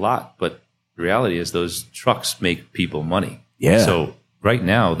request a lot, but the reality is those trucks make people money. Yeah. So right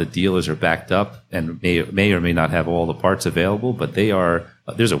now the dealers are backed up and may or may not have all the parts available, but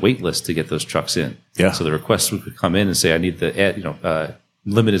there's a wait list to get those trucks in. Yeah. So the request would come in and say, I need the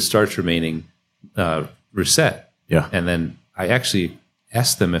limited starts remaining reset. Yeah. And then I actually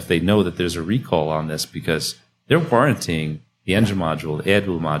ask them if they know that there's a recall on this because they're warranting the engine module, the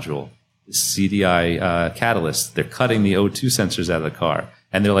AdBlue module, the CDI catalyst. They're cutting the O2 sensors out of the car.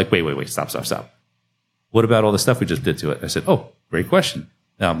 And they're like, wait, stop. What about all the stuff we just did to it? I said, oh, great question.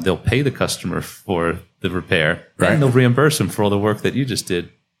 They'll pay the customer for the repair, right, and they'll reimburse them for all the work that you just did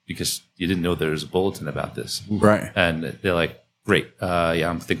because you didn't know there was a bulletin about this. Right. And they're like, great.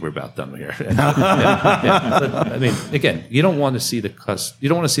 I think we're about done here. Yeah. But, I mean, again, you don't want to see the car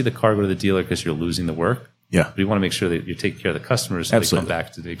go to the dealer because you're losing the work. Yeah. But you want to make sure that you take care of the customers so Absolutely. they come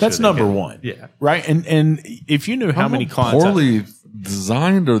back to make That's sure number one. Yeah. Right. And if you knew how many clients. poorly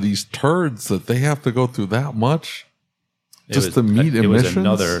designed are these turds that they have to go through that much just to meet emissions? It was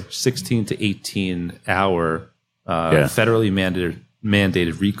another 16 to 18 hour federally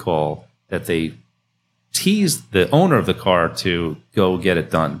mandated recall that they teased the owner of the car to go get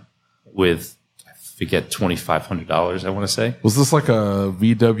it done with, I forget, $2,500, I want to say. Was this like a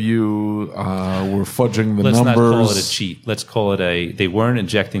VW, we're fudging the Let's numbers? not call it a cheat. Let's call it they weren't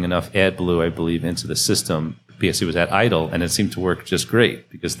injecting enough AdBlue, I believe, into the system because it was at idle, and it seemed to work just great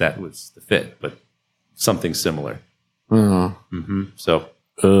because that was the fit, but something similar. So,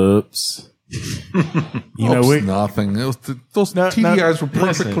 Oops. Nothing. It was those TDIs were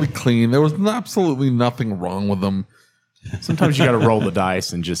perfectly clean. There was absolutely nothing wrong with them. Sometimes you got to roll the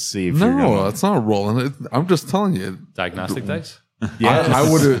dice and just see if you're No, gonna, it's not rolling. I'm just telling you. diagnostic dice? I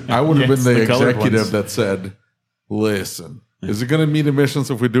would have been the colored executive ones. that said, listen, is it going to meet emissions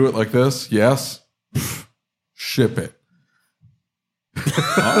if we do it like this? Yes. Ship it. All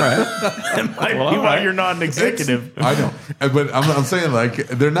right. might be why you're not an executive. I know. But I'm saying like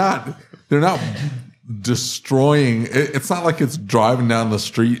they're not destroying. It's not like it's driving down the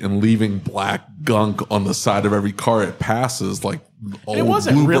street and leaving black gunk on the side of every car it passes. Like It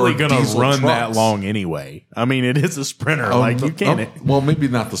wasn't really going to run that trucks. long anyway. I mean, it is a Sprinter. Like you can't. Well, maybe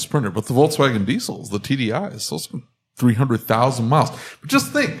not the Sprinter, but the Volkswagen diesels, the TDIs, those 300,000 miles. But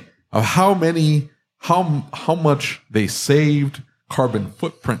just think of how much they saved carbon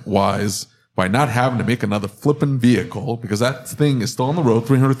footprint wise by not having to make another flipping vehicle because that thing is still on the road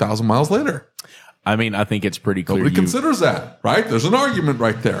 300,000 miles later. I mean, I think it's pretty clear. Nobody considers that, right? There's an argument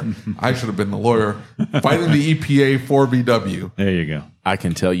right there. I should have been the lawyer fighting the EPA for VW. There you go. I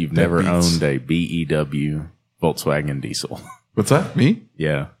can tell you've never beats. owned a BEW Volkswagen diesel. What's that? Me?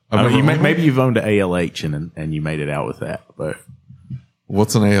 Yeah. I've never owned one? Maybe you've owned an ALH and you made it out with that. But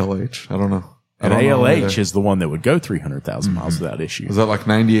What's an ALH? I don't know. an ALH is the one that would go 300,000 miles without issue. Is that like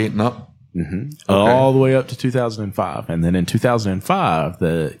 98 and up? All the way up to 2005. And then in 2005,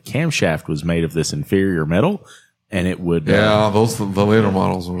 the camshaft was made of this inferior metal, and it would Yeah, the later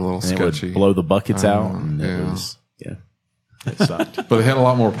models were a little and it would sketchy. blow the buckets out. And yeah. it was, it sucked. But they had a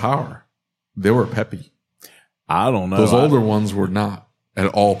lot more power. They were peppy. I don't know. Those older ones were not at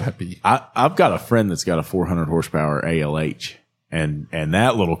all peppy. I've got a friend that's got a 400 horsepower ALH, and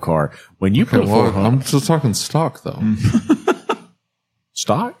that little car, when you put 400 I'm just talking stock, though.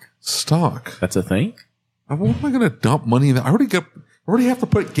 stock, Stock. that's a thing. What am I going to dump money in that? I already have to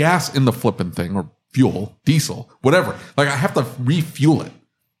put gas in the flipping thing, or fuel, diesel, whatever. Like, I have to refuel it.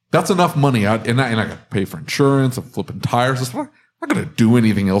 That's enough money. And I got to pay for insurance and flipping tires. I'm not going to do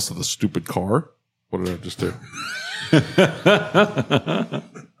anything else to the stupid car. What did I just do?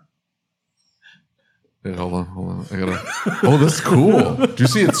 Hey, hold on. I gotta. Oh, that's cool. Do you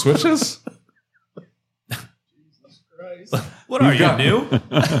see it switches? What are you, new?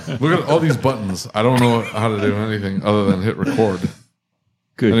 Look at all these buttons. I don't know how to do anything other than hit record.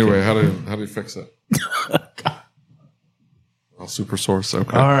 Good. Anyway, how do you fix it? Oh, super source.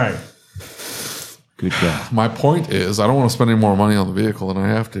 Okay. All right. Good job. My point is, I don't want to spend any more money on the vehicle than I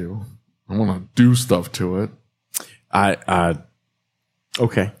have to. I want to do stuff to it.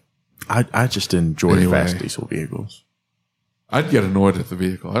 Okay. I just enjoy fast diesel vehicles. I'd get annoyed at the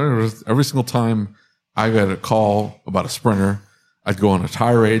vehicle. Every single time I got a call about a Sprinter, I'd go on a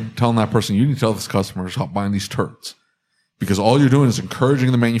tirade telling that person, you need to tell this customer to stop buying these turds. Because all you're doing is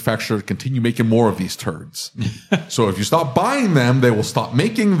encouraging the manufacturer to continue making more of these turds. So if you stop buying them, they will stop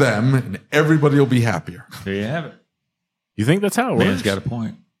making them, and everybody will be happier. There you have it. You think that's how it Man's works? got a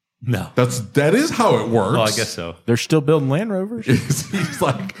point. No. That is how it works. Well, I guess so. They're still building Land Rovers. He's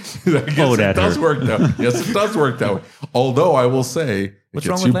like, I guess it does work that way. Yes, it does work that way. Although I will say, it What's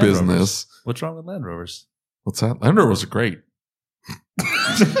gets wrong you with Land business. Rovers? What's wrong with Land Rovers? What's that? Land Rovers are great.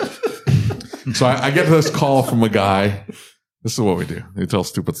 So I get this call from a guy. This is what we do. We tell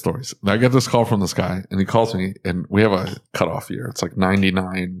stupid stories. I get this call from this guy, and he calls me, and we have a cutoff year. It's like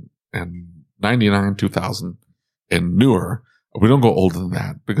 99, 2000, and newer. We don't go older than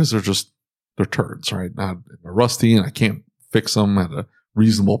that because they're turds, right? They're rusty, and I can't fix them at a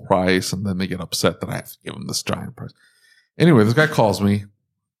reasonable price, and then they get upset that I have to give them this giant price. Anyway, this guy calls me,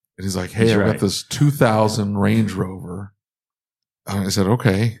 and he's like, hey, I've got this 2000 Range Rover. I said,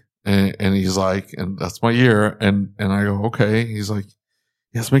 okay. And he's like, and that's my year. And I go, okay. He's like,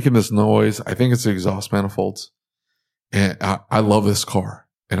 yeah, it's making this noise. I think it's the exhaust manifolds. And I love this car,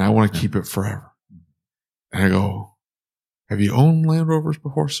 and I want to keep it forever. And I go, have you owned Land Rovers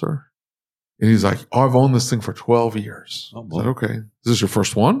before, sir? And he's like, oh, I've owned this thing for 12 years. I said, okay. Is this your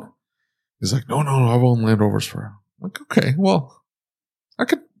first one? He's like, no, I've owned Land Rovers forever. I'm like, okay, well,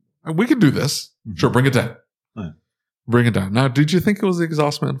 we could do this. Sure, bring it down. Right. Bring it down. Now, did you think it was the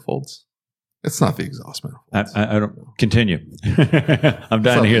exhaust manifolds? It's not the exhaust manifolds. I don't continue. I'm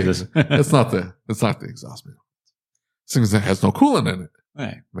dying to hear this. It's not the exhaust manifolds. This thing has no coolant in it.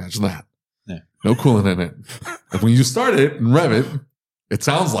 Right. Imagine that. Yeah. No coolant in it. And when you start it and rev it, it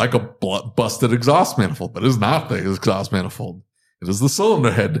sounds like a busted exhaust manifold, but it's not the exhaust manifold. It is the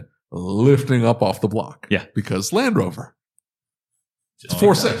cylinder head lifting up off the block. Yeah. Because Land Rover. It's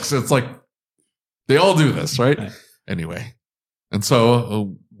 4.6. It's like, they all do this, right? Anyway. And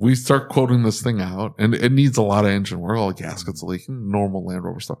so we start quoting this thing out, and it needs a lot of engine work. All the gaskets leaking, normal Land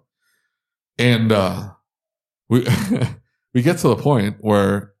Rover stuff. And we we get to the point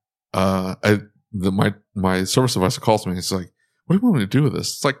where my service advisor calls me. He's like, what do you want me to do with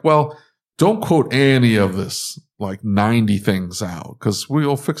this? It's like, well, don't quote any of this, like 90 things out, because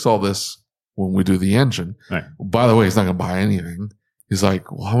we'll fix all this when we do the engine. Right. By the way, he's not going to buy anything. He's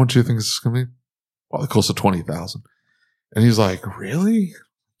like, well, how much do you think this is going to be? Well, close to 20,000. And he's like, really?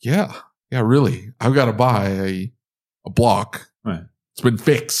 Yeah, really. I've got to buy a block. Right. It's been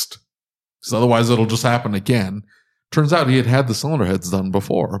fixed. Because otherwise it'll just happen again. Turns out he had the cylinder heads done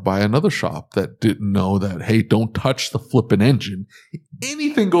before by another shop that didn't know that, hey, don't touch the flipping engine. If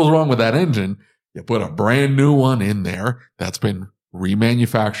anything goes wrong with that engine, you put a brand new one in there that's been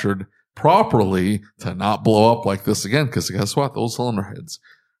remanufactured properly to not blow up like this again. Because guess what? Those cylinder heads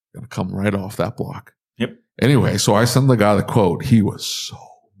are going to come right off that block. Yep. Anyway, so I sent the guy the quote. He was so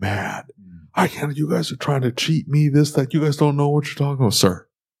mad. I can't. You guys are trying to cheat me. This, that. You guys don't know what you're talking about. Sir.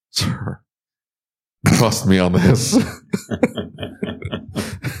 Trust me on this.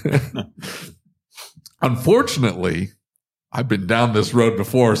 Unfortunately, I've been down this road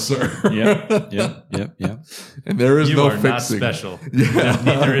before, sir. Yep. And there is no fixing. You are not special. Yeah.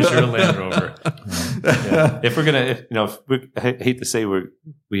 Neither is your Land Rover. Yeah. If we're gonna, I hate to say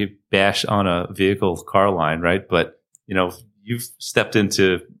we bash on a vehicle car line, right? But you've stepped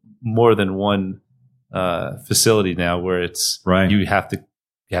into more than one facility now where it's right. You have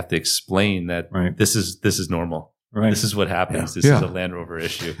to explain that right. this is normal. Right. This is what happens. This is a Land Rover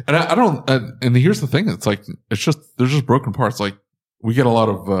issue. And I don't. And here's the thing: it's like they're just broken parts. Like we get a lot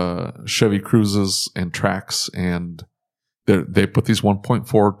of Chevy Cruzes and Trax, and they put these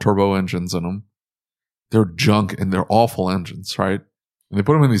 1.4 turbo engines in them. They're junk and they're awful engines, right? And they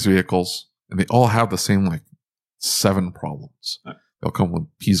put them in these vehicles, and they all have the same like 7 problems. They'll come with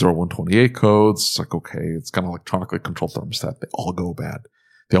P0128 codes. It's like, okay, it's got an electronically controlled thermostat. They all go bad.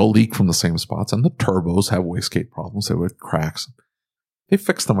 They all leak from the same spots. And the turbos have wastegate problems. They have cracks. They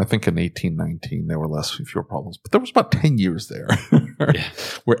fixed them, I think, in 1819. There were fewer problems. But there was about 10 years there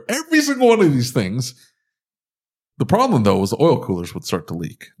where every single one of these things, the problem, though, was the oil coolers would start to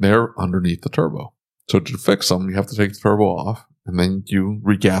leak. They're underneath the turbo. So to fix them, you have to take the turbo off, and then you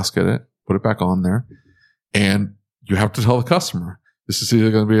regasket it, put it back on there, and you have to tell the customer, this is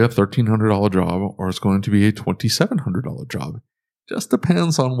either going to be a $1,300 job or it's going to be a $2,700 job. Just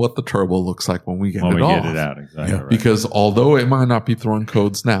depends on what the turbo looks like when we get it out. Exactly. Right. Because although it might not be throwing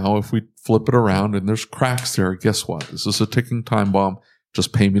codes now, if we flip it around and there's cracks there, guess what? This is a ticking time bomb.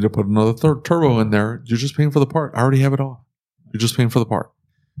 Just pay me to put another turbo in there. You're just paying for the part. I already have it off. You're just paying for the part.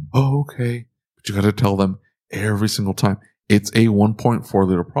 Oh, okay. But you got to tell them every single time. It's a 1.4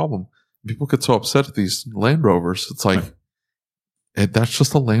 liter problem. People get so upset at these Land Rovers. It's like, that's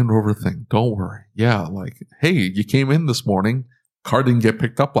just a Land Rover thing. Don't worry. Yeah. Like, hey, you came in this morning. Car didn't get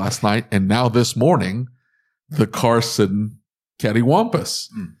picked up last night. And now this morning, the car's sitting cattywampus.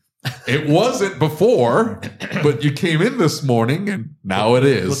 It wasn't before, but you came in this morning and now it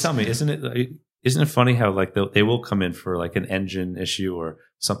is. Well, tell me, isn't it funny how like they will come in for like an engine issue or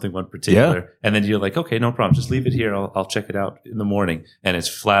something one particular, and then you're like, okay, no problem, just leave it here. I'll check it out in the morning, and it's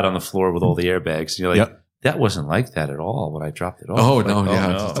flat on the floor with all the airbags. And you're like, that wasn't like that at all when I dropped it off. Oh, like, no, no,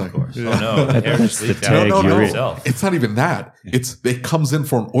 of course. Yeah. Oh no, air just leaked out. No. It's not even that. It comes in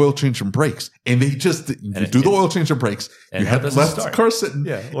for an oil change and brakes, and they just do the oil change and brakes. And you have left the car sitting,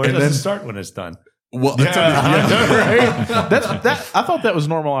 or it doesn't start when it's done. Well, right? I thought that was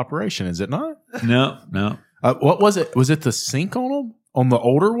normal operation. Is it not? No. What was it? Was it the sync on them? On the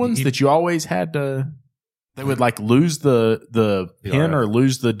older ones that you always had to, they would like lose the pin or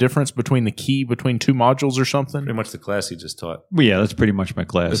lose the difference between the key between two modules or something? Pretty much the class he just taught. Well, yeah, that's pretty much my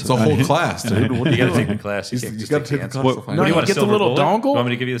class. It's a whole class, dude. You got to take the class. You got to take the class. No, you get the little dongle. You want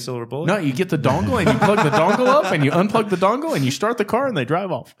me to give you the silver bullet? No, you get the dongle and you plug the dongle up and you unplug the dongle and you start the car and they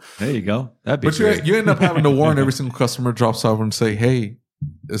drive off. There you go. That'd be but great. You end up having to warn every single customer drops over and say, hey,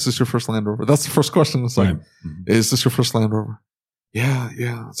 is this your first Land Rover? That's the first question. It's like, is this your first Land Rover? Yeah.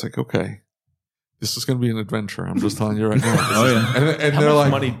 It's like, okay. This is going to be an adventure. I'm just telling you right now. And How they're much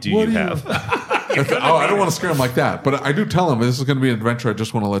like, money do you have? I don't want to scare them like that. But I do tell them this is going to be an adventure. I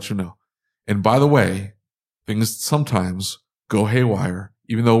just want to let you know. And by the way, things sometimes go haywire,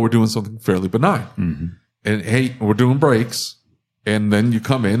 even though we're doing something fairly benign. Mm-hmm. And hey, we're doing brakes. And then you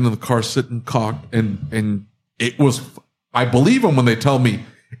come in and the car's sitting cocked. And it was, I believe them when they tell me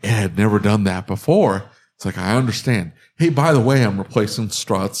it had never done that before. It's like, I understand. Hey, by the way, I'm replacing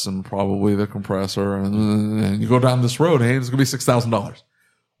struts and probably the compressor. And you go down this road, hey, it's going to be $6,000.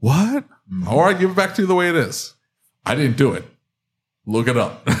 What? All right, give it back to you the way it is. I didn't do it. Look it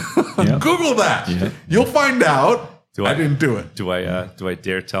up. Google that. Yep. You'll find out. I didn't do it. Do I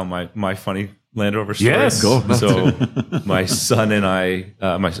dare tell my funny Land Rover story? Yes. Go. So my son and I,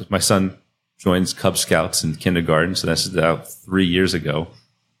 my son joins Cub Scouts in kindergarten. So that's about 3 years ago.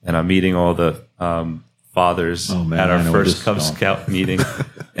 And I'm meeting all the fathers at our first Cub Scout meeting.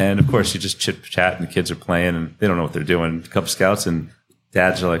 And of course, you just chit chat and the kids are playing and they don't know what they're doing. Cub Scouts and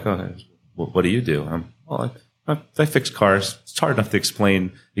dads are like, oh, what do you do? I fix cars. It's hard enough to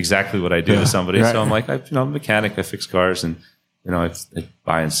explain exactly what I do to somebody. Right. So I'm like, I'm a mechanic. I fix cars and, I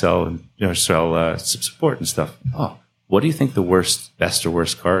buy and sell and, sell support and stuff. Oh, what do you think the best or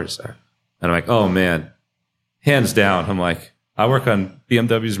worst cars are? And I'm like, oh man, hands down. I'm like, I work on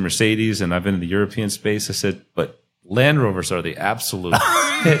BMWs and Mercedes, and I've been in the European space. I said, but Land Rovers are the absolute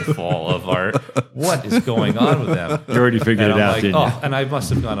pitfall of what is going on with them? You already figured it out, didn't you? And I must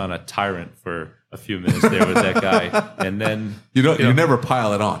have gone on a tyrant for a few minutes there with that guy. And then... You never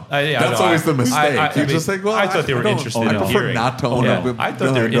pile it on. That's always the mistake. You just say, well, I thought they were interested in hearing. Not to own it. I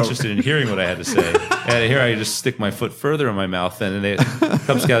thought they were interested in hearing what I had to say. And here I just stick my foot further in my mouth, and then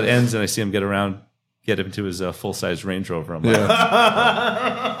Cub Scout ends, and I see him get him to his full-size Range Rover. I'm like,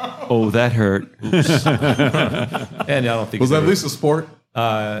 oh, that hurt. Oops. And I don't think... Was that at least a sport?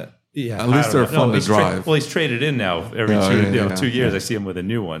 Yeah. At least they're fun to drive. He's traded in now every 2 years. I see him with a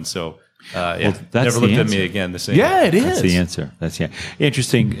new one. So, that's never looked at me again the same. Yeah, it is. That's the answer. That's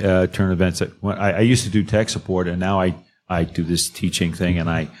interesting turn of events. I used to do tech support, and now I do this teaching thing, and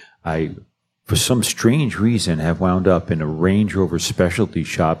I for some strange reason, have wound up in a Range Rover specialty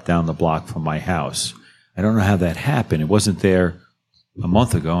shop down the block from my house. I don't know how that happened. It wasn't there a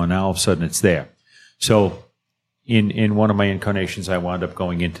month ago, and now all of a sudden it's there. So in one of my incarnations, I wound up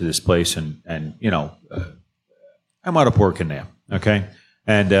going into this place, and I wound up working there, okay?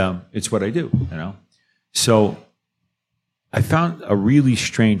 And it's what I do, So I found a really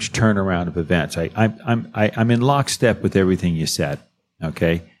strange turnaround of events. I'm in lockstep with everything you said.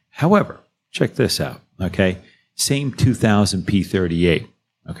 Okay. However, check this out. Okay. Same 2000 P38.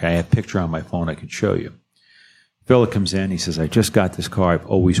 Okay. I have a picture on my phone I can show you. Fella comes in. He says, I just got this car. I've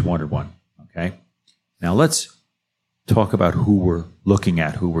always wanted one. Okay. Now let's talk about who we're looking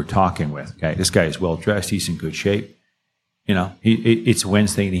at, who we're talking with. Okay. This guy is well dressed. He's in good shape. You know, it's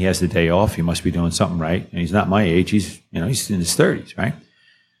Wednesday and he has the day off. He must be doing something right. And he's not my age. He's in his 30s, right?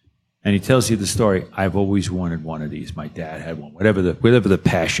 And he tells you the story. I've always wanted one of these. My dad had one. Whatever the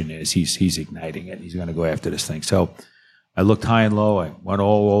passion is, he's igniting it. He's going to go after this thing. So I looked high and low. I went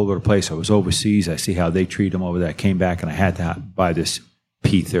all over the place. I was overseas. I see how they treat him over there. I came back and I had to buy this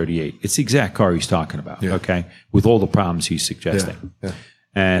P38. It's the exact car he's talking about. Yeah. Okay, with all the problems he's suggesting. Yeah.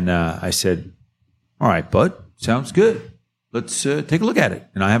 And I said, "All right, bud, sounds good. Let's take a look at it."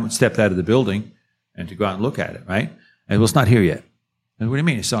 And I haven't stepped out of the building and to go out and look at it, right? And well, it's not here yet. And what do you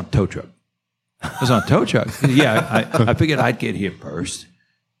mean? It's on a tow truck. It's on a tow truck. Yeah, I figured I'd get here first,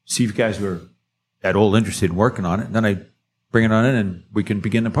 see if you guys were at all interested in working on it, and then I'd bring it on in and we can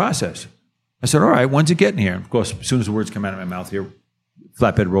begin the process. I said, all right, when's it getting here? And of course, as soon as the words come out of my mouth here,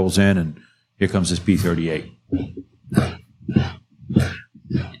 flatbed rolls in and here comes this P38.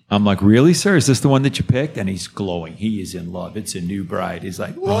 I'm like, really, sir? Is this the one that you picked? And he's glowing. He is in love. It's a new bride. He's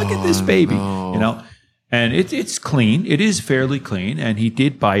like, look at this baby, you know. And it's clean. It is fairly clean. And he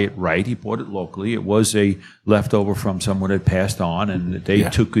did buy it right. He bought it locally. It was a leftover from someone that passed on, and they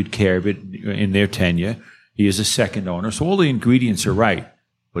took good care of it in their tenure. He is a second owner. So all the ingredients are right.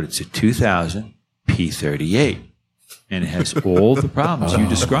 But it's a 2000 P38. And it has all the problems you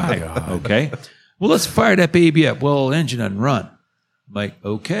described. Okay? Well, let's fire that baby up. Well, engine doesn't run. I'm like,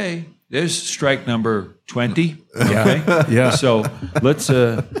 okay, there's strike number 20. Okay? Yeah. So let's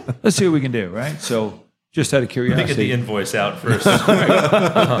see what we can do, right? So just out of curiosity. Get the invoice out first.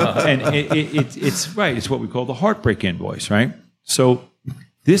 And it's right. It's what we call the heartbreak invoice, right? So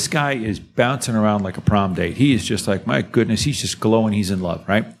this guy is bouncing around like a prom date. He is just like, my goodness, he's just glowing. He's in love,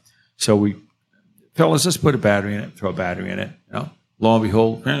 right? So fellas, let's put a battery in it, throw a battery in it. You know, lo and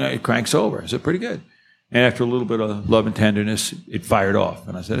behold, it cranks over. Is it pretty good? And after a little bit of love and tenderness, it fired off.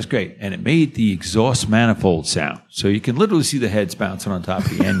 And I said, that's great. And it made the exhaust manifold sound. So you can literally see the heads bouncing on top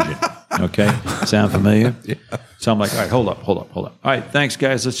of the engine. Okay? Sound familiar? Yeah. So I'm like, all right, hold up. All right, thanks,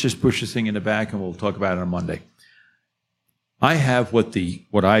 guys. Let's just push this thing in the back and we'll talk about it on Monday. I have what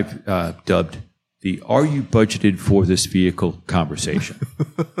I've dubbed the "Are you budgeted for this vehicle?" conversation.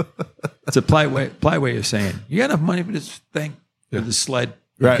 It's a polite way of saying, you got enough money for this thing, for this sled?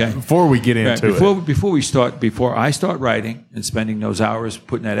 Right. Okay. Before we get into it. Before I start writing and spending those hours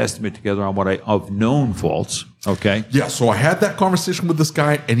putting that estimate together on of known faults, okay? Yeah, so I had that conversation with this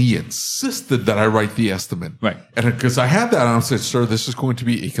guy, and he insisted that I write the estimate. Right. And because I had that, I said, sir, this is going to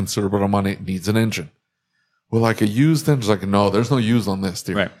be a considerable amount. It needs an engine. Well, like a used engine? He's like, no, there's no used on this,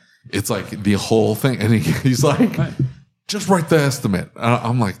 dude. Right. It's like the whole thing. And he's like, just write the estimate.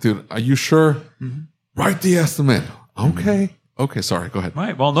 I'm like, dude, are you sure? Mm-hmm. Write the estimate. Okay. Mm-hmm. Okay, sorry. Go ahead.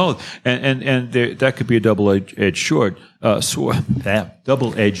 Right. Well, no, and that could be a double-edged sword.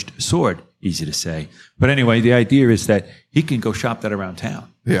 Double-edged sword. Easy to say. But anyway, the idea is that he can go shop that around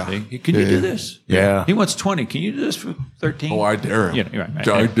town. Yeah. See? Can you do this? Yeah. He wants 20. Can you do this for 13? Oh, I dare him. Yeah, right.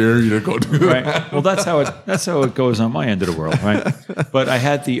 I dare you to go do that. Right. Well, that's how it goes on my end of the world, right? But I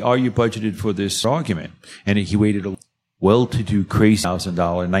had the "Are you budgeted for this?" argument, and he waited a well-to-do, crazy $1,000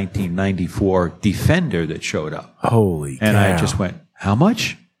 1994 Defender that showed up. Holy cow. And I just went, how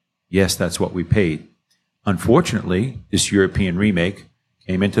much? Yes, that's what we paid. Unfortunately, this European remake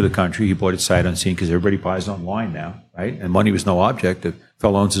came into the country. He bought it sight unseen because everybody buys online now, right? And money was no object. The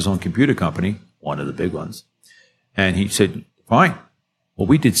fellow owns his own computer company, one of the big ones. And he said, fine. Well,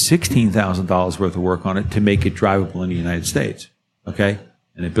 we did $16,000 worth of work on it to make it drivable in the United States, okay?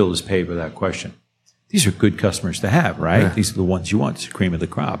 And the bill is paid without question. These are good customers to have, right? Yeah. These are the ones you want. It's the cream of the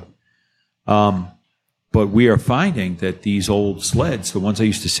crop. But we are finding that these old sleds, the ones I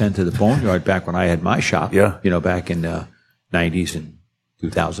used to send to the boneyard back when I had my shop, back in the 90s and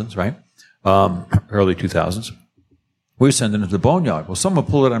 2000s, right? Early 2000s. We were sending them to the boneyard. Well, someone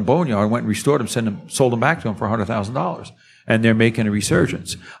pulled it on boneyard, went and restored them, sold them back to them for $100,000. And they're making a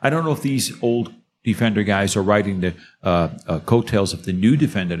resurgence. I don't know if these old Defender guys are writing the coattails of the new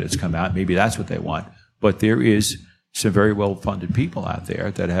Defender that's come out. Maybe that's what they want. But there is some very well-funded people out there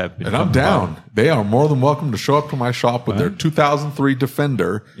that have been. And I'm down. They are more than welcome to show up to my shop with their 2003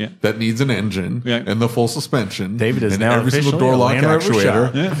 Defender that needs an engine and the full suspension. David is and now every single door lock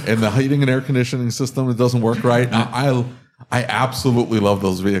actuator and the heating and air conditioning system that doesn't work right. I absolutely love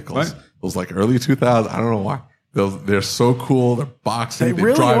those vehicles. Those like early 2000s. I don't know why. They're so cool. They're boxy. They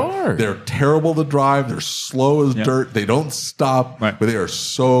really drive. are. They're terrible to drive. They're slow as dirt. They don't stop, Right. but they are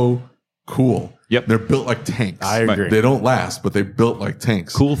so cool. Yep. They're built like tanks. I agree. They don't last, but they're built like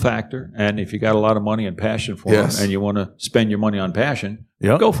tanks. Cool factor. And if you got a lot of money and passion for Yes. them and you want to spend your money on passion,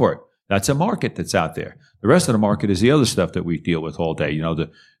 Yep. go for it. That's a market that's out there. The rest of the market is the other stuff that we deal with all day. You know, the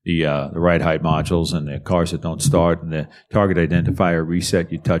ride height modules and the cars that don't start and the target identifier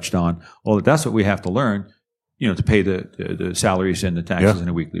reset you touched on. All that's what we have to learn, you know, to pay the salaries and the taxes and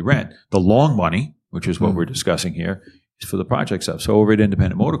the weekly rent. The long money, which is what we're discussing here, is for the project stuff. So over at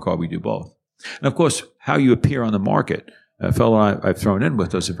Independent Motor Car, we do both. And of course, how you appear on the market. A fellow I've thrown in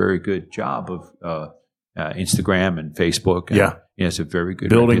with does a very good job of Instagram and Facebook. And he has a very good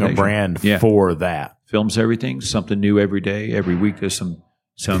Building a reputation. brand for that. Films everything, something new every day. Every week there's some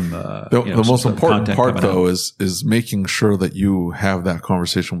The most important part, though, is making sure that you have that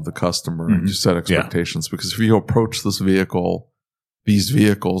conversation with the customer and you set expectations. Because if you approach these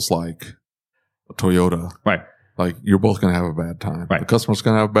vehicles like a Toyota, right? Like you're both going to have a bad time. Right. The customer's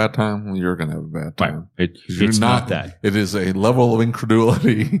going to have a bad time. And you're going to have a bad time. Right. It's not that. It is a level of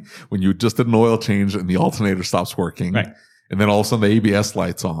incredulity when you just did an oil change and the alternator stops working, right? And then all of a sudden the ABS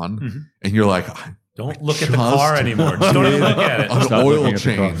light's on, and you're like, don't look at the car anymore. Just don't even look at it. An oil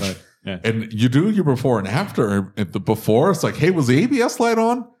change. Right. Yeah. And you do your before and after. At the before, it's like, hey, was the ABS light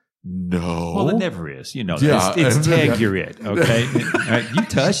on? No. Well, it never is. You know, Yeah. it's tag you're it. Okay, you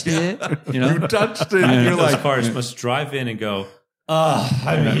touched it. You know, You touched it. And And you're those like, cars must drive in and go,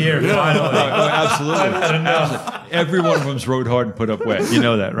 I'm here finally. absolutely. I've had enough. Every one of them's rode hard and put up wet. You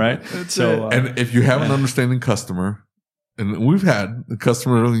know that, right? So, and if you have an understanding customer, and we've had the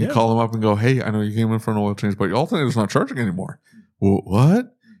customer, you call them up and go, hey, I know you came in for an oil change, but your alternator's not charging anymore. Well,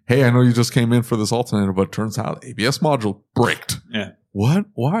 what? Hey, I know you just came in for this alternator, but it turns out ABS module bricked. Yeah. What?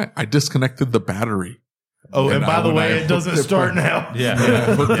 Why? I disconnected the battery. Oh, and by the when way, I it doesn't hooked start back- now. Yeah.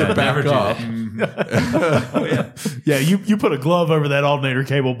 I hooked Yeah, it back never do up. Yeah, you put a glove over that alternator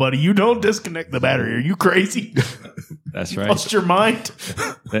cable, buddy. You don't disconnect the battery. Are you crazy? that's right. Lost your mind?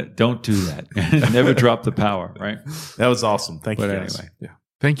 Don't do that. Never drop the power. Right. That was awesome. Thank But you, guys. anyway.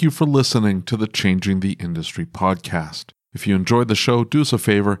 Thank you for listening to the Changing the Industry podcast. If you enjoyed the show, do us a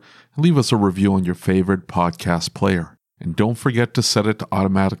favor and leave us a review on your favorite podcast player. And don't forget to set it to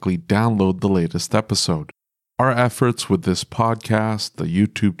automatically download the latest episode. Our efforts with this podcast, the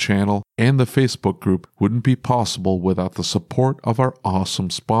YouTube channel, and the Facebook group wouldn't be possible without the support of our awesome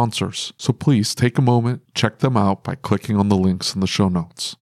sponsors. So please take a moment, check them out by clicking on the links in the show notes.